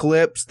duck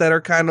lips that are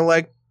kind of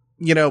like,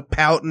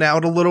 pouting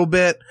out a little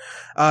bit.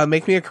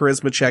 Make me a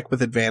charisma check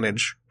with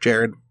advantage,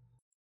 Jared.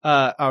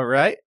 All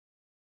right.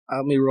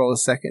 Let me roll a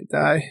second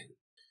die.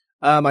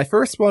 My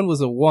first one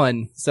was a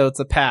 1, so it's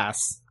a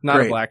pass, not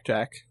Great. a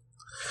blackjack.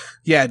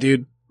 Yeah,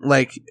 dude,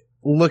 like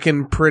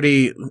looking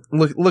pretty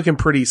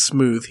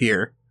smooth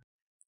here.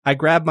 I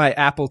grab my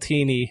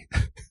appletini.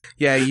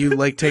 Yeah, you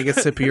like take a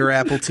sip of your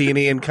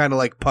appletini and kind of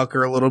like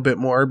pucker a little bit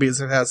more because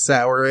of how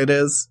sour it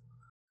is.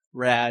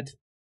 Rad.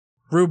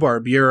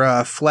 Rhubarb,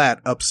 your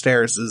flat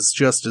upstairs is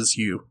just as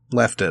you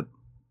left it.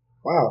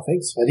 Wow,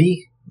 thanks,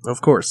 buddy.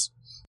 Of course.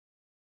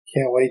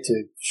 Can't wait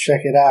to check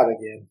it out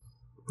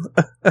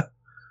again.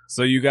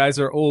 So you guys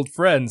are old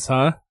friends,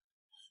 huh?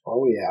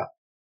 Oh, yeah.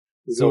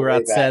 We go way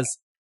Zulroth back. says,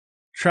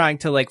 trying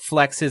to like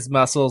flex his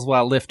muscles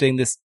while lifting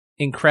this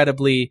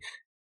incredibly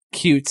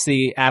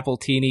cutesy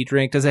appletini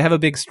drink. Does it have a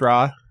big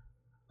straw?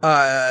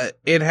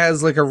 It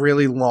has like a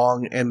really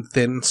long and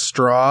thin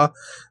straw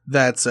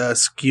that's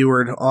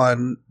skewered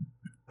on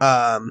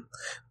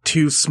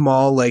two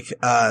small like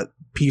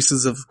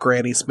pieces of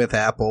Granny Smith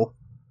apple.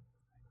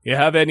 You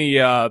have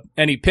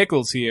any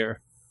pickles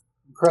here?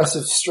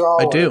 Impressive straw.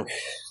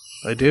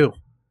 I do.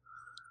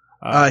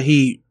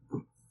 He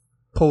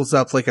pulls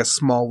up like a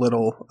small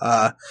little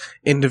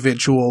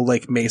individual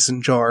like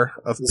mason jar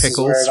of This is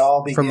pickles where it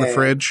all from the began.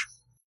 fridge.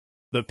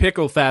 The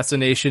pickle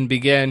fascination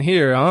began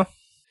here, huh?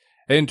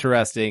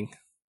 Interesting.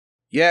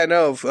 Yeah,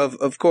 no,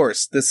 of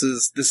course. This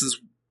is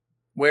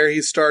where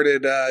he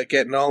started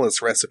getting all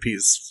his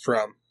recipes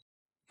from.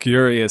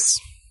 Curious.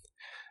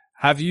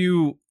 Have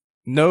you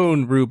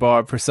known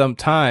Rhubarb for some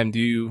time? Do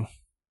you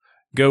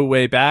go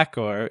way back,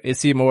 or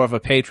is he more of a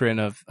patron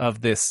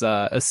of this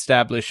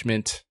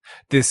establishment,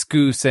 this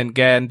goose and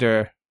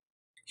gander?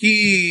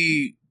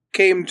 He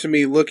came to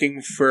me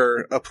looking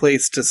for a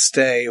place to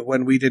stay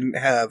when we didn't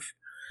have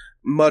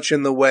much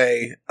in the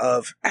way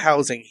of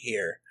housing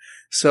here.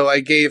 So I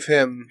gave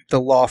him the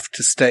loft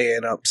to stay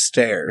in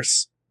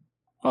upstairs.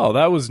 Oh,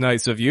 that was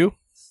nice of you.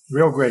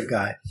 Real great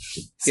guy.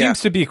 Seems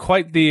to be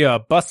quite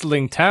the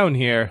bustling town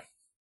here.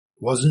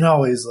 Wasn't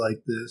always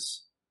like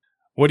this.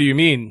 What do you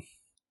mean?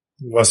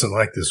 It wasn't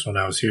like this when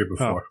I was here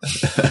before.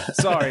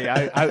 Sorry,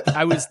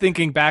 I was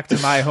thinking back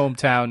to my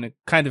hometown. It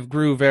kind of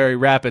grew very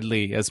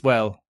rapidly as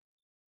well.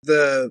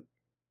 The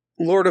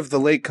Lord of the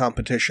Lake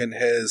competition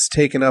has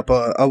taken up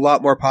a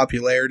lot more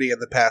popularity in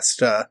the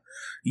past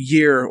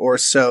year or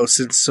so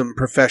since some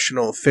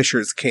professional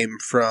fishers came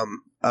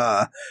from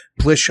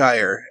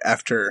Blishire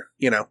after,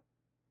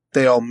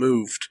 they all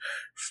moved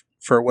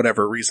for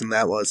whatever reason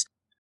that was.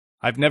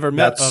 I've never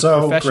met That's a so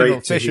professional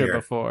great to fisher hear.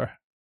 before.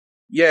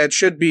 Yeah, it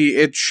should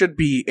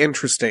be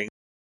interesting.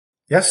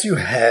 Yes, you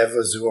have,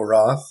 Azul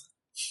Roth.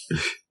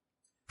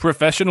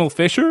 Professional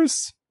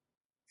fishers?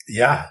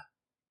 Yeah.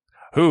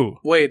 Who?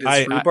 Wait,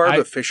 is Rhubarb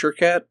a fisher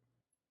cat?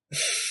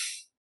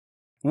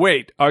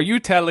 Wait, are you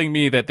telling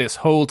me that this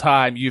whole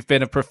time you've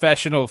been a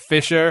professional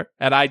fisher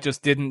and I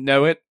just didn't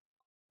know it?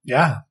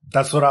 Yeah,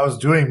 that's what I was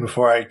doing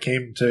before I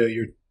came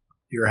to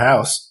your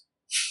house.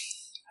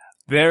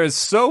 There is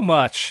so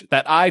much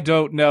that I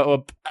don't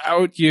know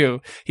about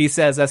you, he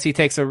says as he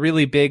takes a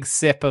really big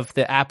sip of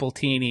the apple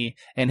teeny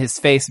and his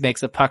face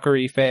makes a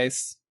puckery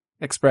face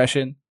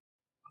expression.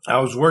 I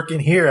was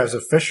working here as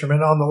a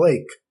fisherman on the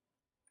lake.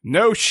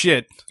 No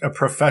shit. A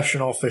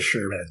professional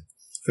fisherman.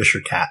 Fisher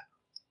cat.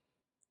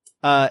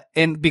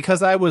 And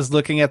because I was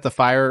looking at the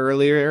fire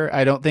earlier,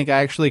 I don't think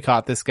I actually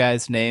caught this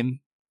guy's name.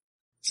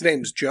 His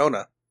name's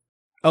Jonah.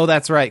 Oh,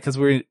 that's right, because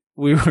we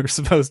were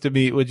supposed to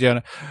meet with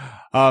Jonah.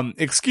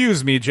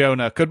 Excuse me,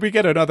 Jonah, could we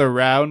get another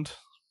round?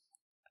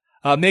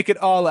 Make it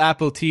all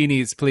apple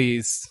teenies,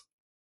 please.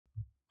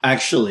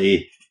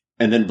 Actually,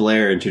 and then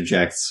Blair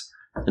interjects,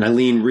 and I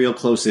lean real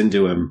close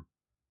into him.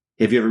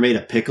 Have you ever made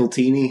a pickle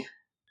teeny?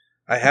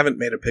 I haven't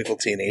made a pickle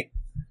teeny.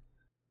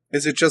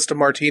 Is it just a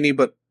martini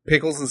but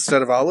pickles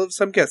instead of olives,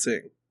 I'm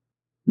guessing?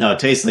 No, it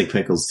tastes like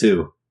pickles,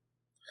 too.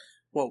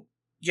 Well,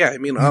 yeah, I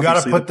mean, You gotta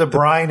obviously put the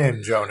brine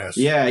in, Jonas.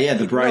 Yeah,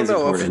 the brine's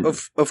important.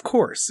 Of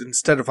course.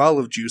 Instead of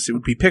olive juice, it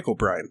would be pickle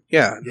brine.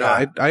 Yeah,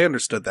 no, I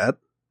understood that.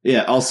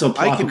 Yeah, also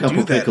plop a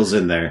couple pickles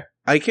in there.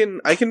 I can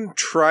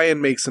try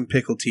and make some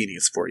pickle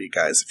teenies for you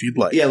guys if you'd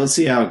like. Yeah, let's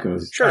see how it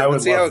goes. Sure, I would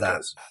let's see how love it that.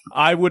 goes.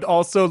 I would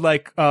also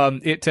like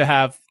it to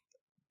have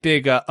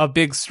a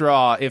big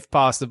straw if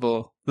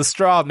possible. The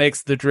straw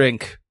makes the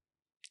drink.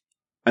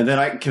 And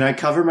then can I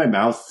cover my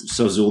mouth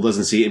so Zool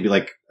doesn't see it and be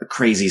like, a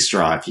crazy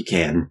straw if you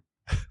can.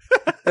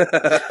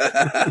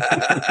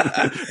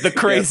 The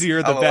crazier,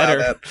 Yes, the I'll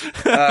allow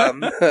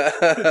better.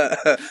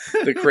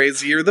 The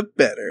crazier, the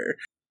better.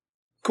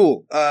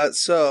 Cool.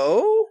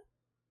 So,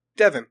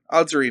 Devin,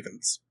 odds or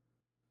evens?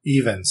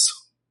 Evens.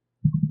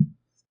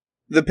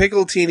 The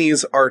pickle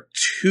teenies are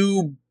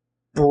too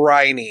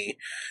briny.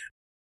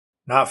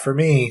 Not for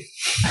me.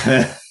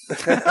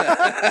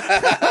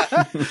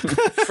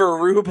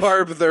 For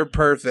Rhubarb, they're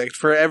perfect.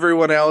 For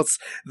everyone else,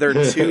 they're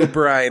too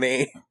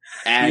briny.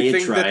 You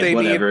think tried, that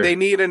whatever. they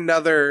need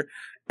another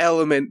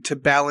element to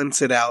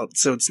balance it out,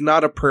 so it's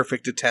not a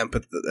perfect attempt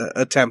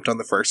on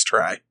the first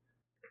try.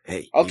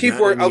 Hey, I'll keep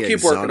working on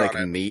exotic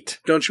it. meat.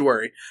 Don't you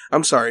worry.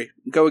 I'm sorry.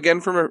 Go again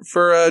for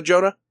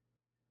Jonah.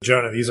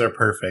 Jonah, these are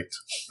perfect.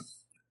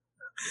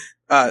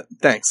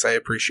 Thanks. I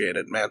appreciate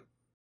it, man.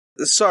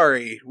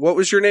 Sorry. What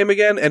was your name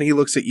again? And he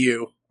looks at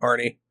you,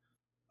 Arnie.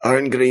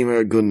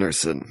 Arngrimur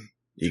Gunnarsson.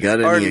 You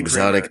got any Arnie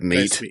exotic Kramer. meat?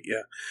 Nice to meet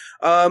you.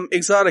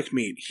 Exotic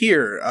meat.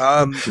 Here.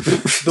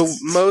 The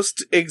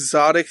most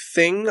exotic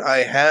thing I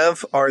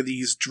have are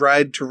these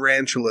dried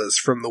tarantulas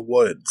from the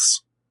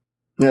woods.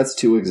 That's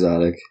too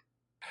exotic.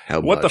 How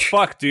What the much?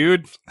 fuck,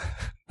 dude?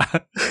 You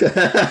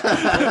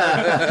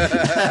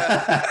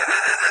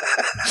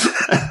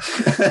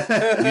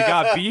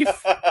got beef?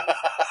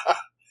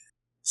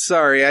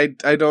 Sorry, I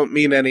don't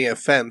mean any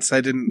offense.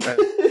 I didn't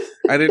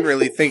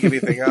really think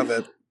anything of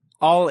it.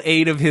 All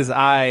 8 of his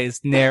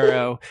eyes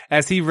narrow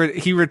as he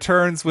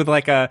returns with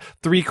like a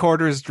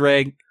 3/4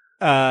 drink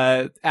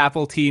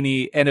apple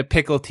teeny and a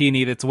pickle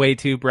teeny that's way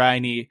too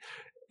briny,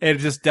 and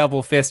just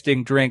double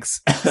fisting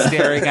drinks,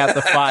 staring at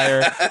the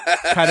fire,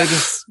 kind of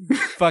just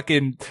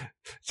fucking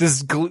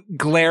just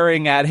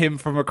glaring at him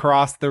from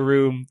across the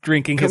room,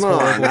 drinking his Come on,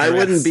 horrible I drinks.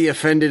 wouldn't be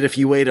offended if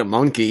you ate a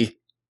monkey.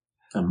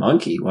 A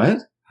monkey? What?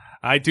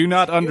 I do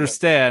not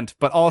understand,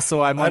 but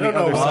also I'm on the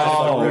other side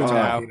of the what room we're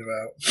now. talking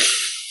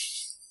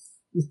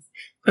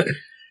about.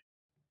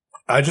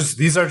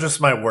 These are just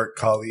my work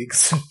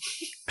colleagues.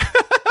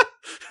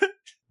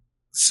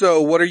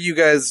 So, what are you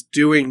guys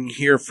doing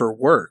here for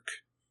work?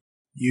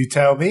 You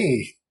tell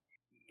me.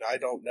 I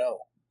don't know.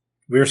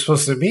 We were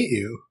supposed to meet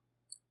you.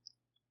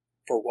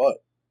 For what?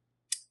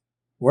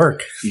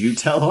 Work. You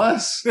tell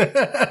us.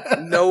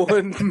 No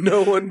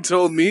one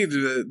told me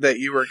that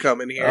you were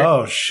coming here.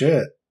 Oh,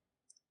 shit.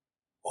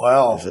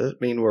 Well, Does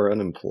it mean we're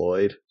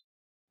unemployed?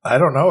 I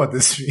don't know what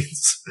this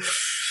means.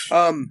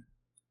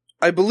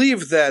 I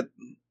believe that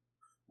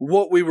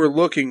what we were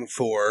looking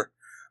for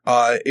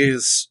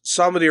is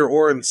Sommelier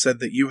Oren said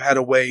that you had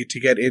a way to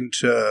get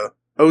into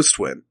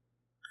Ostwin.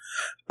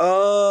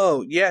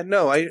 Oh, yeah,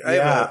 no, I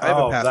have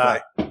a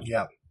pathway.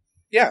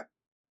 Yeah.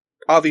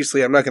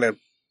 Obviously, I'm not going to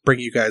bring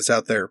you guys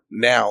out there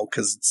now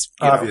because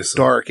it's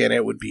dark and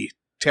it would be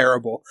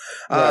terrible.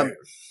 Right.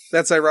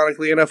 That's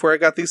ironically enough where I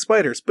got these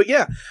spiders. But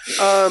yeah,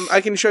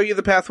 I can show you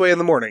the pathway in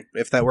the morning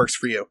if that works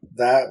for you.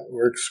 That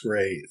works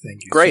great.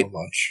 Thank you Great. so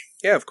much.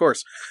 Yeah, of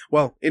course.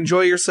 Well,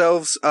 enjoy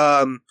yourselves.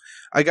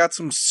 I got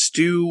some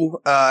stew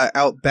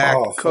out back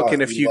cooking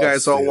if you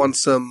guys all want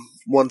some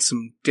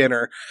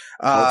dinner.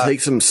 I'll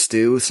take some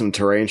stew, some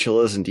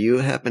tarantulas, and do you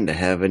happen to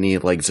have any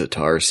like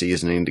za'atar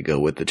seasoning to go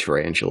with the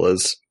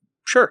tarantulas?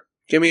 Sure.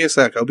 Give me a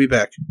sec. I'll be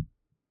back.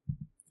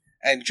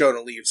 And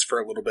Jonah leaves for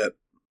a little bit.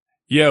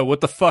 Yo,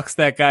 what the fuck's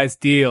that guy's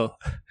deal?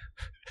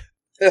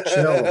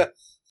 Chill.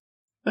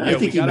 I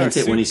think he meant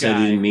it when he said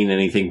he didn't mean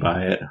anything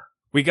by it.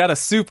 We got a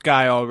soup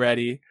guy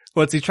already.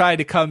 What's he trying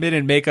to come in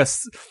and make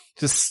us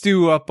just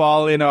stew up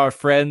all in our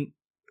friend?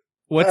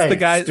 What's the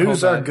guy?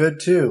 Stews are good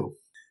too.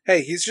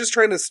 Hey, he's just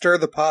trying to stir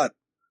the pot.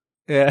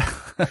 Yeah.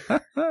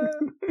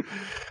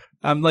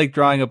 I'm like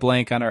drawing a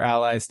blank on our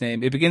ally's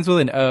name. It begins with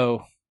an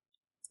O.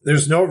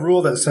 There's no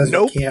rule that says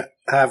Nope. you can't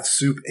have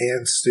soup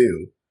and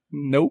stew.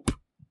 Nope.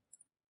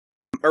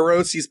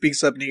 Erosi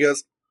speaks up and he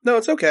goes, "No,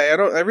 it's okay.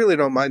 I really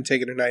don't mind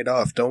taking a night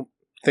off. Don't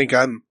think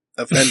I'm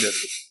offended."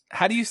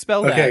 How do you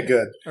spell that? Okay,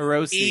 good.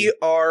 Erosi.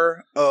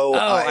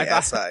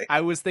 Eroisi.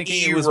 I was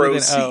thinking it was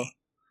with an O.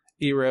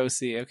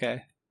 Erosi,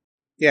 okay.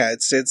 Yeah,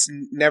 it's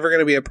never going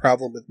to be a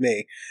problem with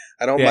me.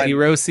 I don't mind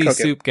Erosi cooking.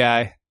 soup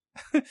guy.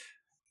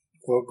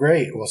 Well,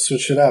 great. We'll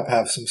switch it up.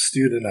 Have some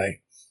stew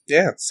tonight.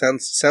 Yeah,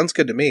 sounds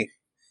good to me.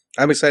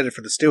 I'm excited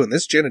for the stew, and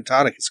this gin and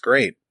tonic is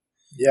great.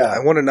 Yeah, I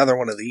want another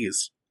one of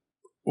these.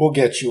 we'll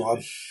get you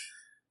one.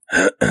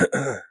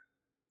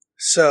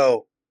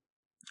 So,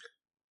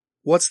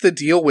 what's the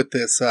deal with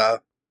this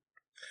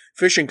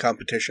fishing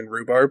competition,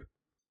 Rhubarb?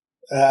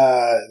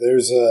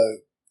 There's a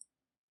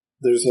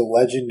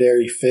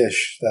legendary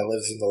fish that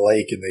lives in the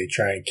lake, and they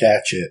try and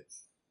catch it.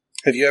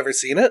 Have you ever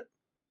seen it?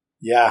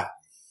 Yeah,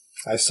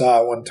 I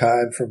saw it one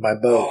time from my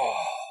boat.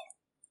 Oh,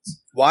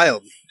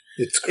 wild.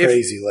 It's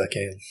crazy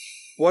looking.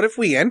 What if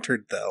we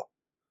entered, though?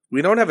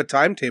 We don't have a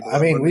timetable. I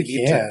mean, when we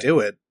need can. to do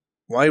it.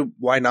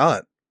 Why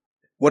not?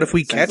 What if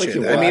we Sounds catch like it?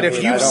 you I mean, want. if I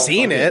you've don't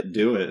seen it,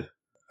 Do it.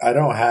 I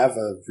don't have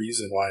a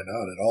reason why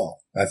not at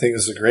all. I think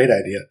it's a great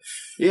idea.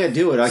 Yeah,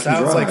 do it. I can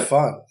Sounds draw like it.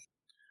 fun.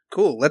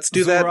 cool. Let's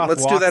do that. Zoroth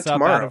Let's do that walks up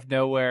tomorrow. out of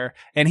nowhere,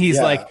 and he's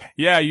Yeah. like,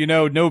 "Yeah,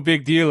 no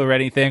big deal or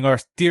anything. Our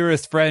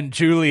dearest friend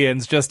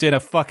Julian's just in a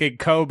fucking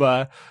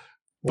coma."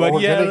 Well, But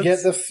we're yeah,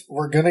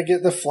 gonna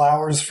get the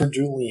flowers for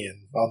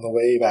Julian on the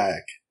way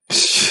back.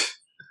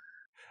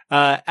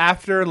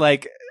 After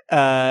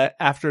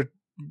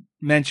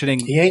mentioning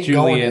He ain't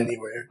going Julian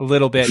anywhere. a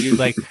little bit, you're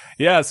like,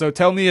 "Yeah, so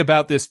tell me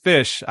about this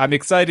fish. I'm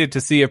excited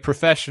to see a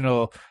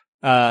professional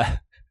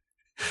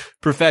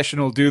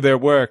do their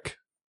work."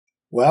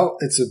 Well,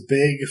 it's a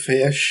big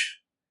fish.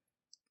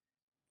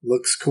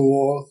 Looks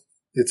cool.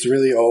 It's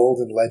really old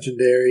and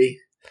legendary.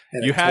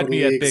 And You it had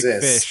me at totally big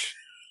exists.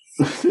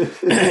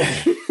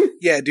 fish.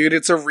 Yeah, dude,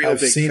 it's a real I've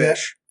big seen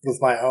fish. it with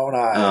my own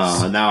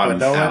eyes. Oh, now But I'm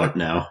no out one,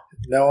 now.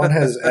 no one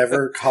has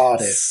ever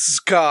caught it.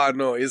 Ska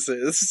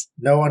noises.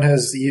 No one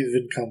has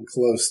even come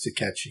close to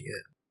catching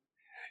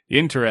it.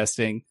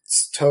 Interesting.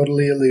 It's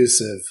totally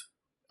elusive.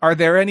 Are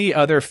there any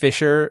other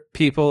fisher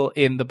people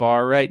in the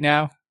bar right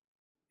now?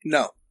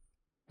 No.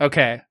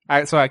 Okay,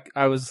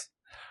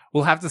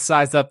 we'll have to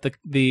size up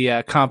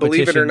the competition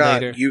Believe it or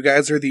not, later. you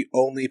guys are the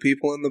only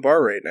people in the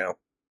bar right now.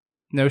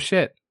 No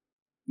shit.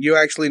 You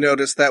actually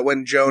notice that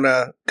when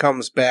Jonah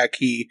comes back,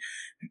 he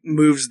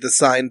moves the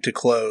sign to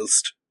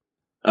closed.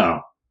 Oh.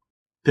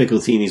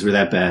 Pickletinis were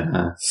that bad,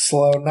 huh?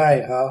 Slow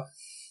night, huh?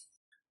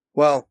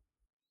 Well,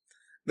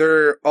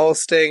 they're all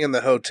staying in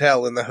the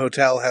hotel, and the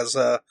hotel has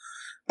a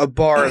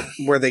bar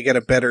where they get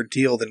a better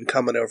deal than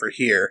coming over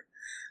here.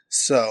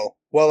 So,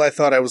 while I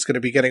thought I was going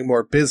to be getting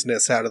more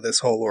business out of this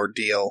whole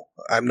ordeal,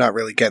 I'm not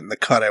really getting the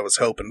cut I was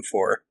hoping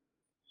for.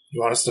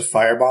 You want us to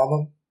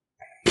firebomb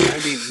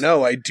I mean,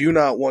 no, I do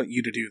not want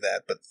you to do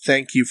that, but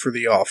thank you for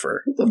the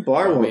offer. The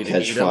bar won't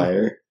catch eat 'em.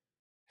 fire.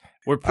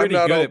 We're pretty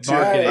not good all at too-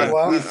 marketing. Yeah,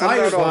 well, We I'm not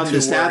all firebombed too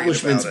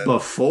establishments worried about it.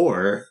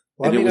 before,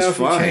 Let and me it was know if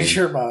you fine. change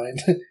your mind.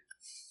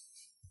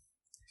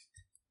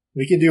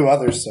 We can do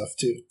other stuff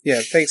too.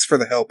 Yeah, thanks for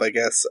the help, I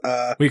guess.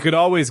 We could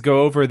always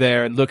go over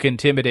there and look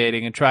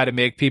intimidating and try to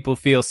make people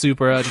feel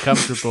super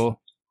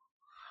uncomfortable.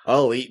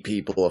 I'll eat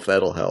people if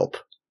that'll help.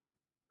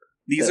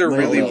 These That are might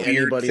really help. weird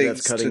Anybody things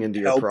that's cutting to into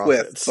your help with,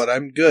 profits. but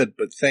I'm good,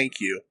 but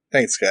thank you.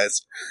 Thanks,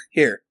 guys.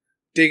 Here,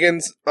 dig in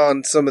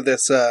on some of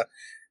this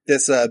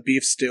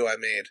beef stew I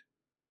made.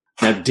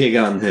 Now dig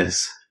on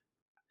this.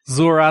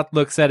 Zorath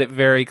looks at it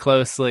very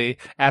closely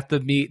at the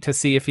meat to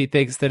see if he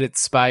thinks that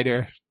it's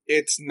spider.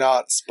 It's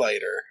not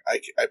spider, I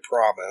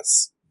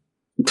promise.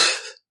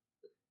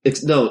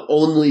 It's no,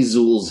 only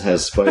Zul's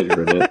has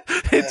spider in it.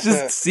 It's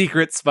just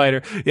secret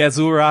spider. Yeah,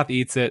 Zorath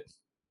eats it.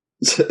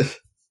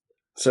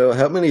 So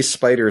how many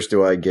spiders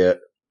do I get?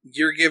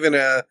 You're given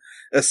a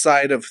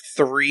side of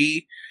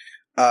three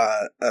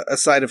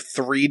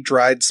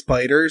dried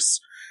spiders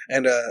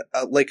and a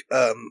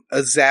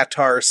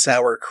Zatar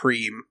sour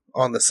cream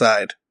on the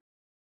side.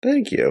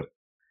 Thank you.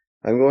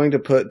 I'm going to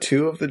put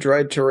 2 of the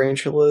dried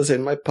tarantulas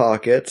in my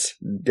pockets,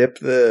 dip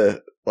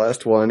the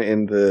last one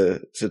in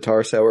the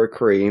Zatar sour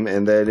cream,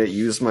 and then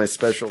use my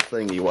special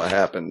thingy. What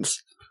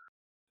happens?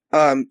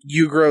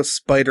 You grow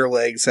spider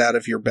legs out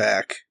of your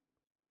back.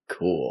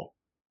 Cool.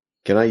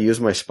 Can I use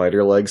my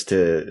spider legs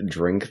to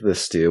drink the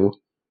stew?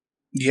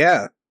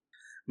 Yeah.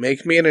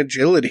 Make me an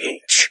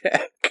agility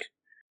check.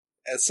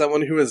 As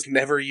someone who has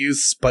never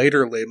used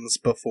spider limbs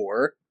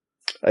before.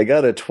 I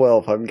got a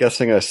 12. I'm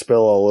guessing I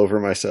spill all over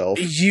myself.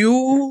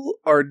 You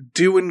are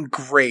doing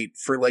great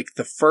for like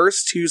the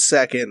first 2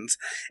 seconds,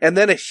 and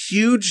then a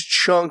huge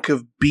chunk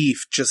of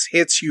beef just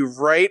hits you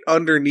right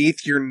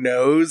underneath your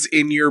nose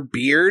in your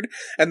beard,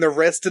 and the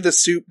rest of the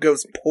soup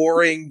goes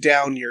pouring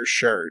down your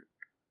shirt.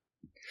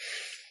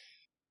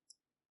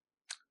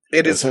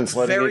 It is Since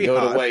letting very it go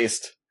hot. to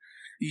waste.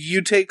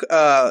 You take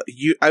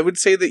I would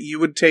say that you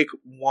would take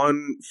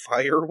 1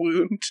 fire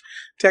wound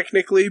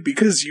technically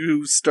because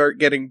you start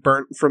getting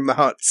burnt from the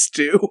hot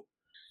stew.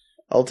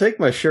 I'll take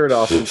my shirt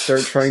off and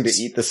start trying to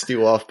eat the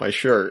stew off my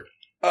shirt.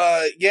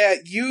 Yeah,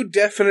 you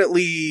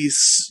definitely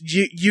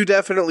you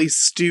definitely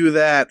stew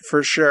that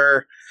for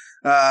sure.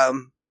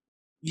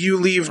 You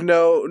leave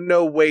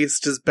no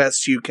waste as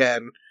best you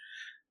can.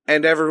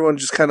 And everyone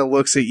just kind of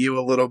looks at you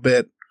a little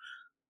bit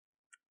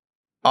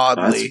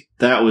oddly.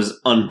 That was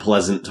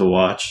unpleasant to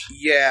watch.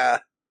 Yeah.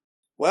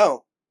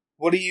 Well,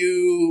 what do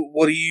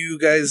you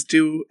guys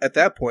do at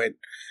that point?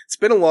 It's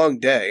been a long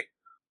day.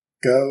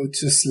 Go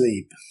to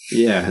sleep.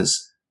 Yes.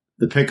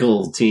 The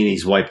pickle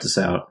teenies wiped us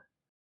out.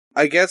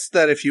 I guess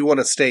that if you want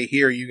to stay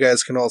here, you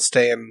guys can all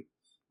stay in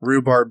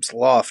Rhubarb's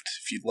loft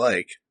if you'd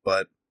like,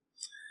 but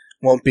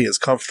won't be as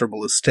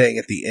comfortable as staying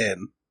at the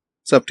inn.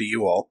 It's up to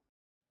you all.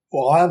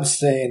 Well, I'm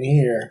staying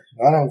here.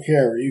 I don't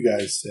care where you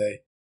guys stay.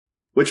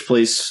 Which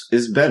place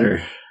is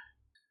better?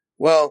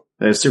 Well,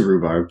 As to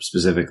rhubarb,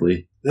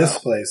 specifically. This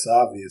place,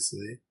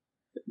 obviously.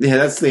 Yeah,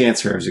 that's the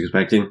answer I was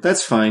expecting.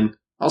 That's fine.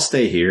 I'll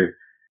stay here.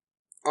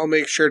 I'll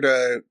make sure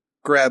to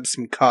grab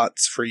some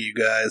cots for you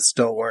guys,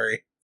 don't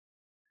worry.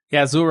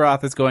 Yeah,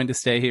 Zorath is going to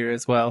stay here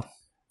as well.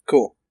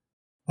 Cool.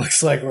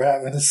 Looks like we're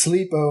having a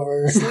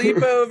sleepover.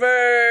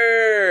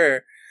 Sleepover!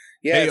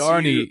 Yes, Hey,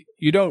 Arnie,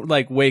 you don't,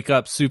 wake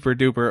up super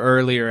duper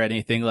early or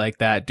anything like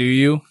that, do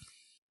you?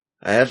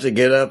 I have to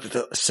get up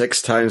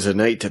 6 times a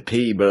night to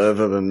pee, but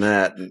other than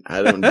that,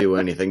 I don't do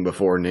anything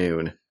before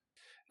noon.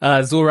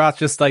 Zorath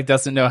just,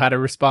 doesn't know how to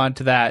respond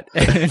to that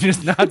and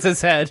just nods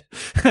his head.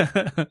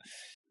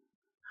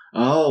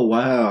 Oh,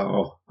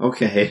 wow.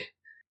 Okay.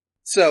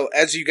 So,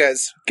 as you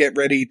guys get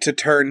ready to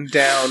turn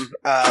down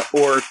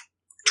or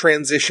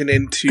transition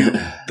into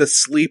the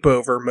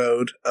sleepover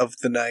mode of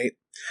the night,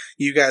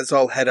 you guys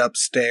all head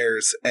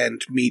upstairs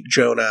and meet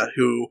Jonah,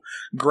 who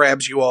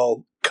grabs you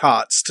all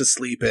cots to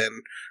sleep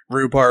in.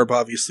 Rhubarb,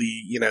 obviously,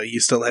 you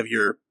still have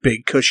your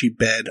big cushy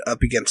bed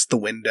up against the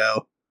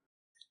window.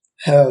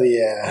 Hell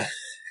yeah.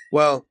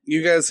 Well,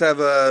 you guys have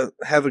a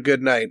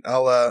good night.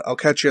 I'll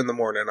catch you in the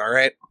morning, all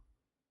right?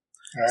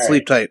 All right.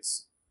 Sleep tight.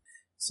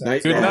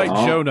 Sounds Good good. night,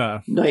 Aw.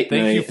 Jonah. Night,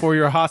 Thank you night. for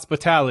your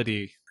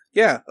hospitality.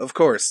 Yeah, of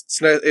course.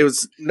 It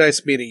was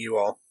nice meeting you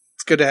all.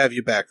 It's good to have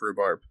you back,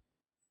 Rhubarb.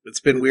 It's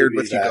been Good to weird be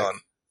with you back. gone.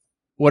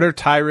 What are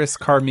Tyrus,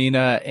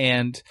 Carmina,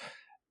 and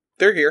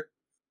They're here.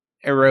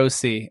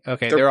 Erosi?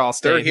 Okay, they're all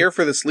staying. They're here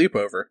for the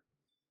sleepover.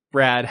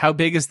 Rad. How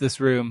big is this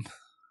room?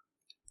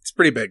 It's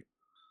pretty big.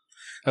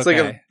 It's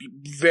Okay. like a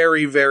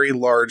very, very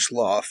large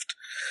loft.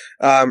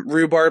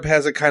 Rhubarb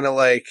has a kind of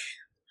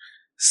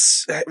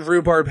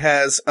Rhubarb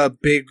has a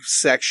big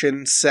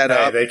section set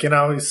Hey,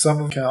 up.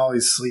 someone can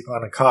always sleep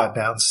on a cot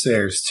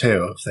downstairs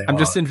too if they I'm want.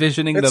 just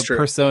envisioning That's the true.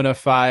 Persona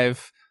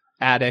 5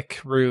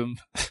 attic room.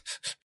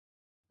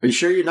 Are you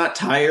sure you're not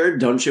tired?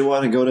 Don't you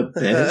want to go to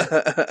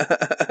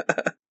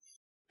bed?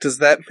 Does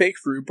that make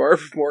Rhubarb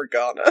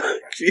Morgana?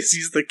 Jeez,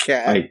 he's the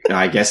cat.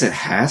 I guess it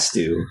has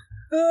to.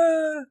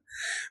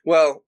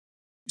 Well,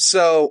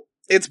 So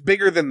it's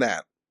bigger than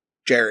that,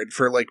 Jared,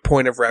 for like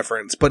point of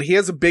reference. But he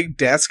has a big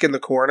desk in the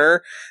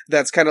corner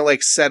that's kind of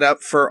like set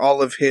up for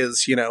all of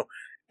his,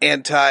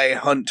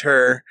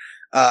 anti-hunter,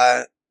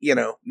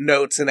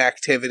 notes and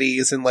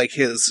activities, and like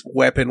his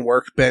weapon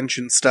workbench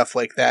and stuff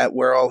like that,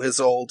 where all his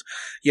old,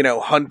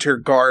 hunter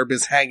garb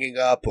is hanging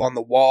up on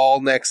the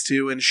wall next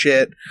to and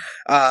shit.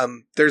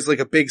 There's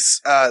like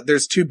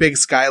there's two big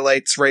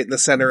skylights right in the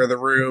center of the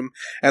room,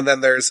 and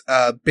then there's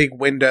a big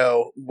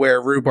window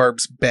where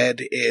Rhubarb's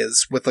bed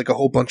is, with like a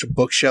whole bunch of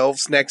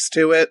bookshelves next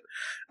to it.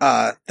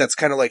 That's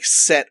kind of like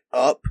set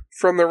up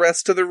from the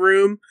rest of the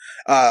room,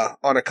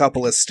 on a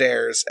couple of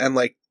stairs, and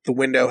like the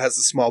window has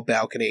a small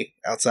balcony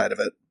outside of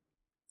it.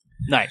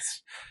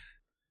 Nice.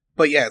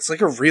 But yeah, it's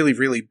like a really,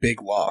 really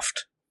big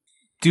loft.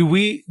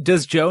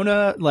 Does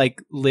Jonah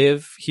like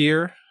live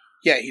here?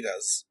 Yeah, he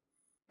does.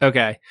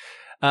 Okay.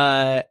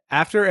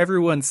 After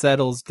everyone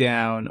settles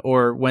down,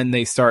 or when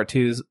they start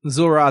to,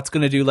 Zulrat's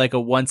going to do like a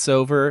once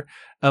over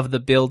of the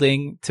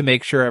building to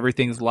make sure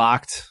everything's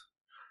locked.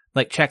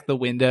 Like check the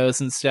windows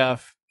and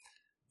stuff.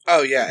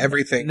 Oh yeah,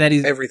 everything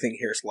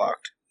here is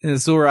locked. And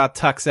Zulrat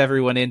tucks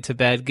everyone into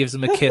bed, gives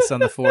them a kiss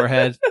on the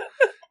forehead.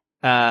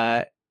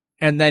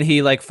 And then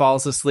he like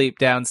falls asleep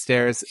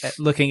downstairs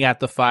looking at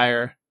the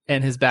fire,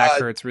 and his back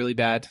hurts really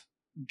bad.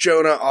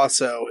 Jonah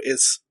also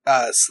is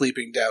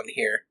sleeping down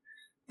here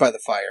by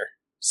the fire.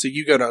 So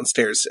you go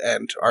downstairs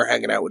and are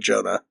hanging out with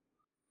Jonah.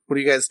 What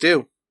do you guys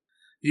do?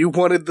 You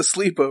wanted the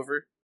sleepover.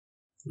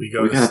 We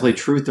gotta play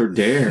truth or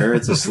dare.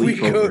 It's a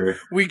sleepover.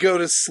 we go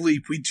to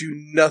sleep. We do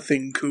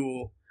nothing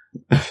cool.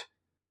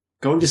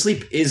 Going to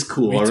sleep is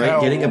cool, alright?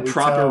 Getting a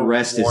proper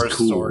rest is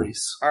cool.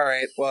 Stories.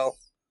 Alright, well.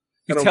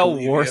 You tell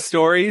war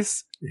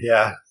stories?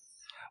 Yeah.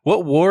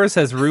 What wars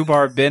has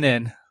Rhubarb been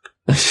in?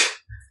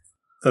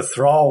 The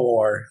Thrall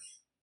War.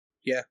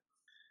 Yeah.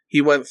 He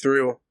went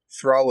through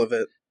Thrall of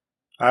it.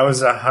 I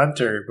was a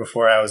hunter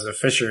before I was a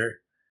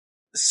fisher.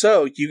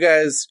 So, you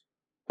guys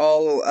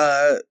all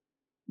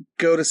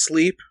go to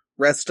sleep,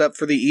 rest up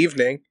for the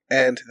evening,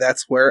 and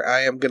that's where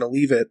I am going to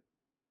leave it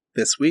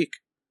this week.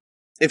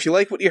 If you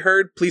like what you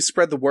heard, please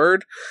spread the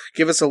word.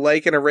 Give us a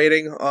like and a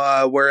rating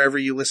wherever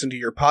you listen to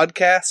your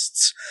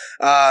podcasts.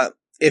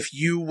 If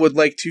you would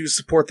like to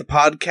support the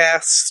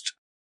podcast,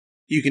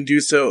 you can do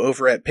so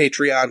over at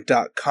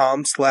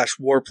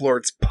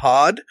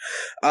patreon.com/warplordspod.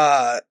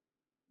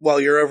 While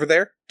you're over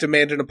there,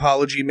 demand an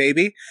apology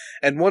maybe.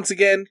 And once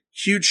again,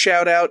 huge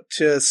shout out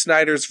to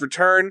Snyder's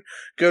Return.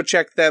 Go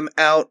check them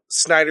out.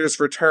 Snyder's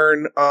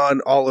Return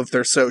on all of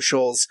their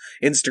socials.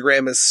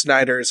 Instagram is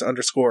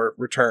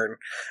Snyders_return.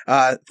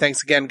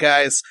 Thanks again,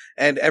 guys.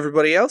 And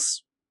everybody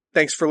else,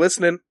 thanks for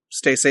listening.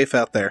 Stay safe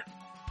out there.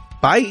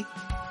 Bye.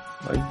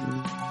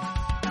 Bye.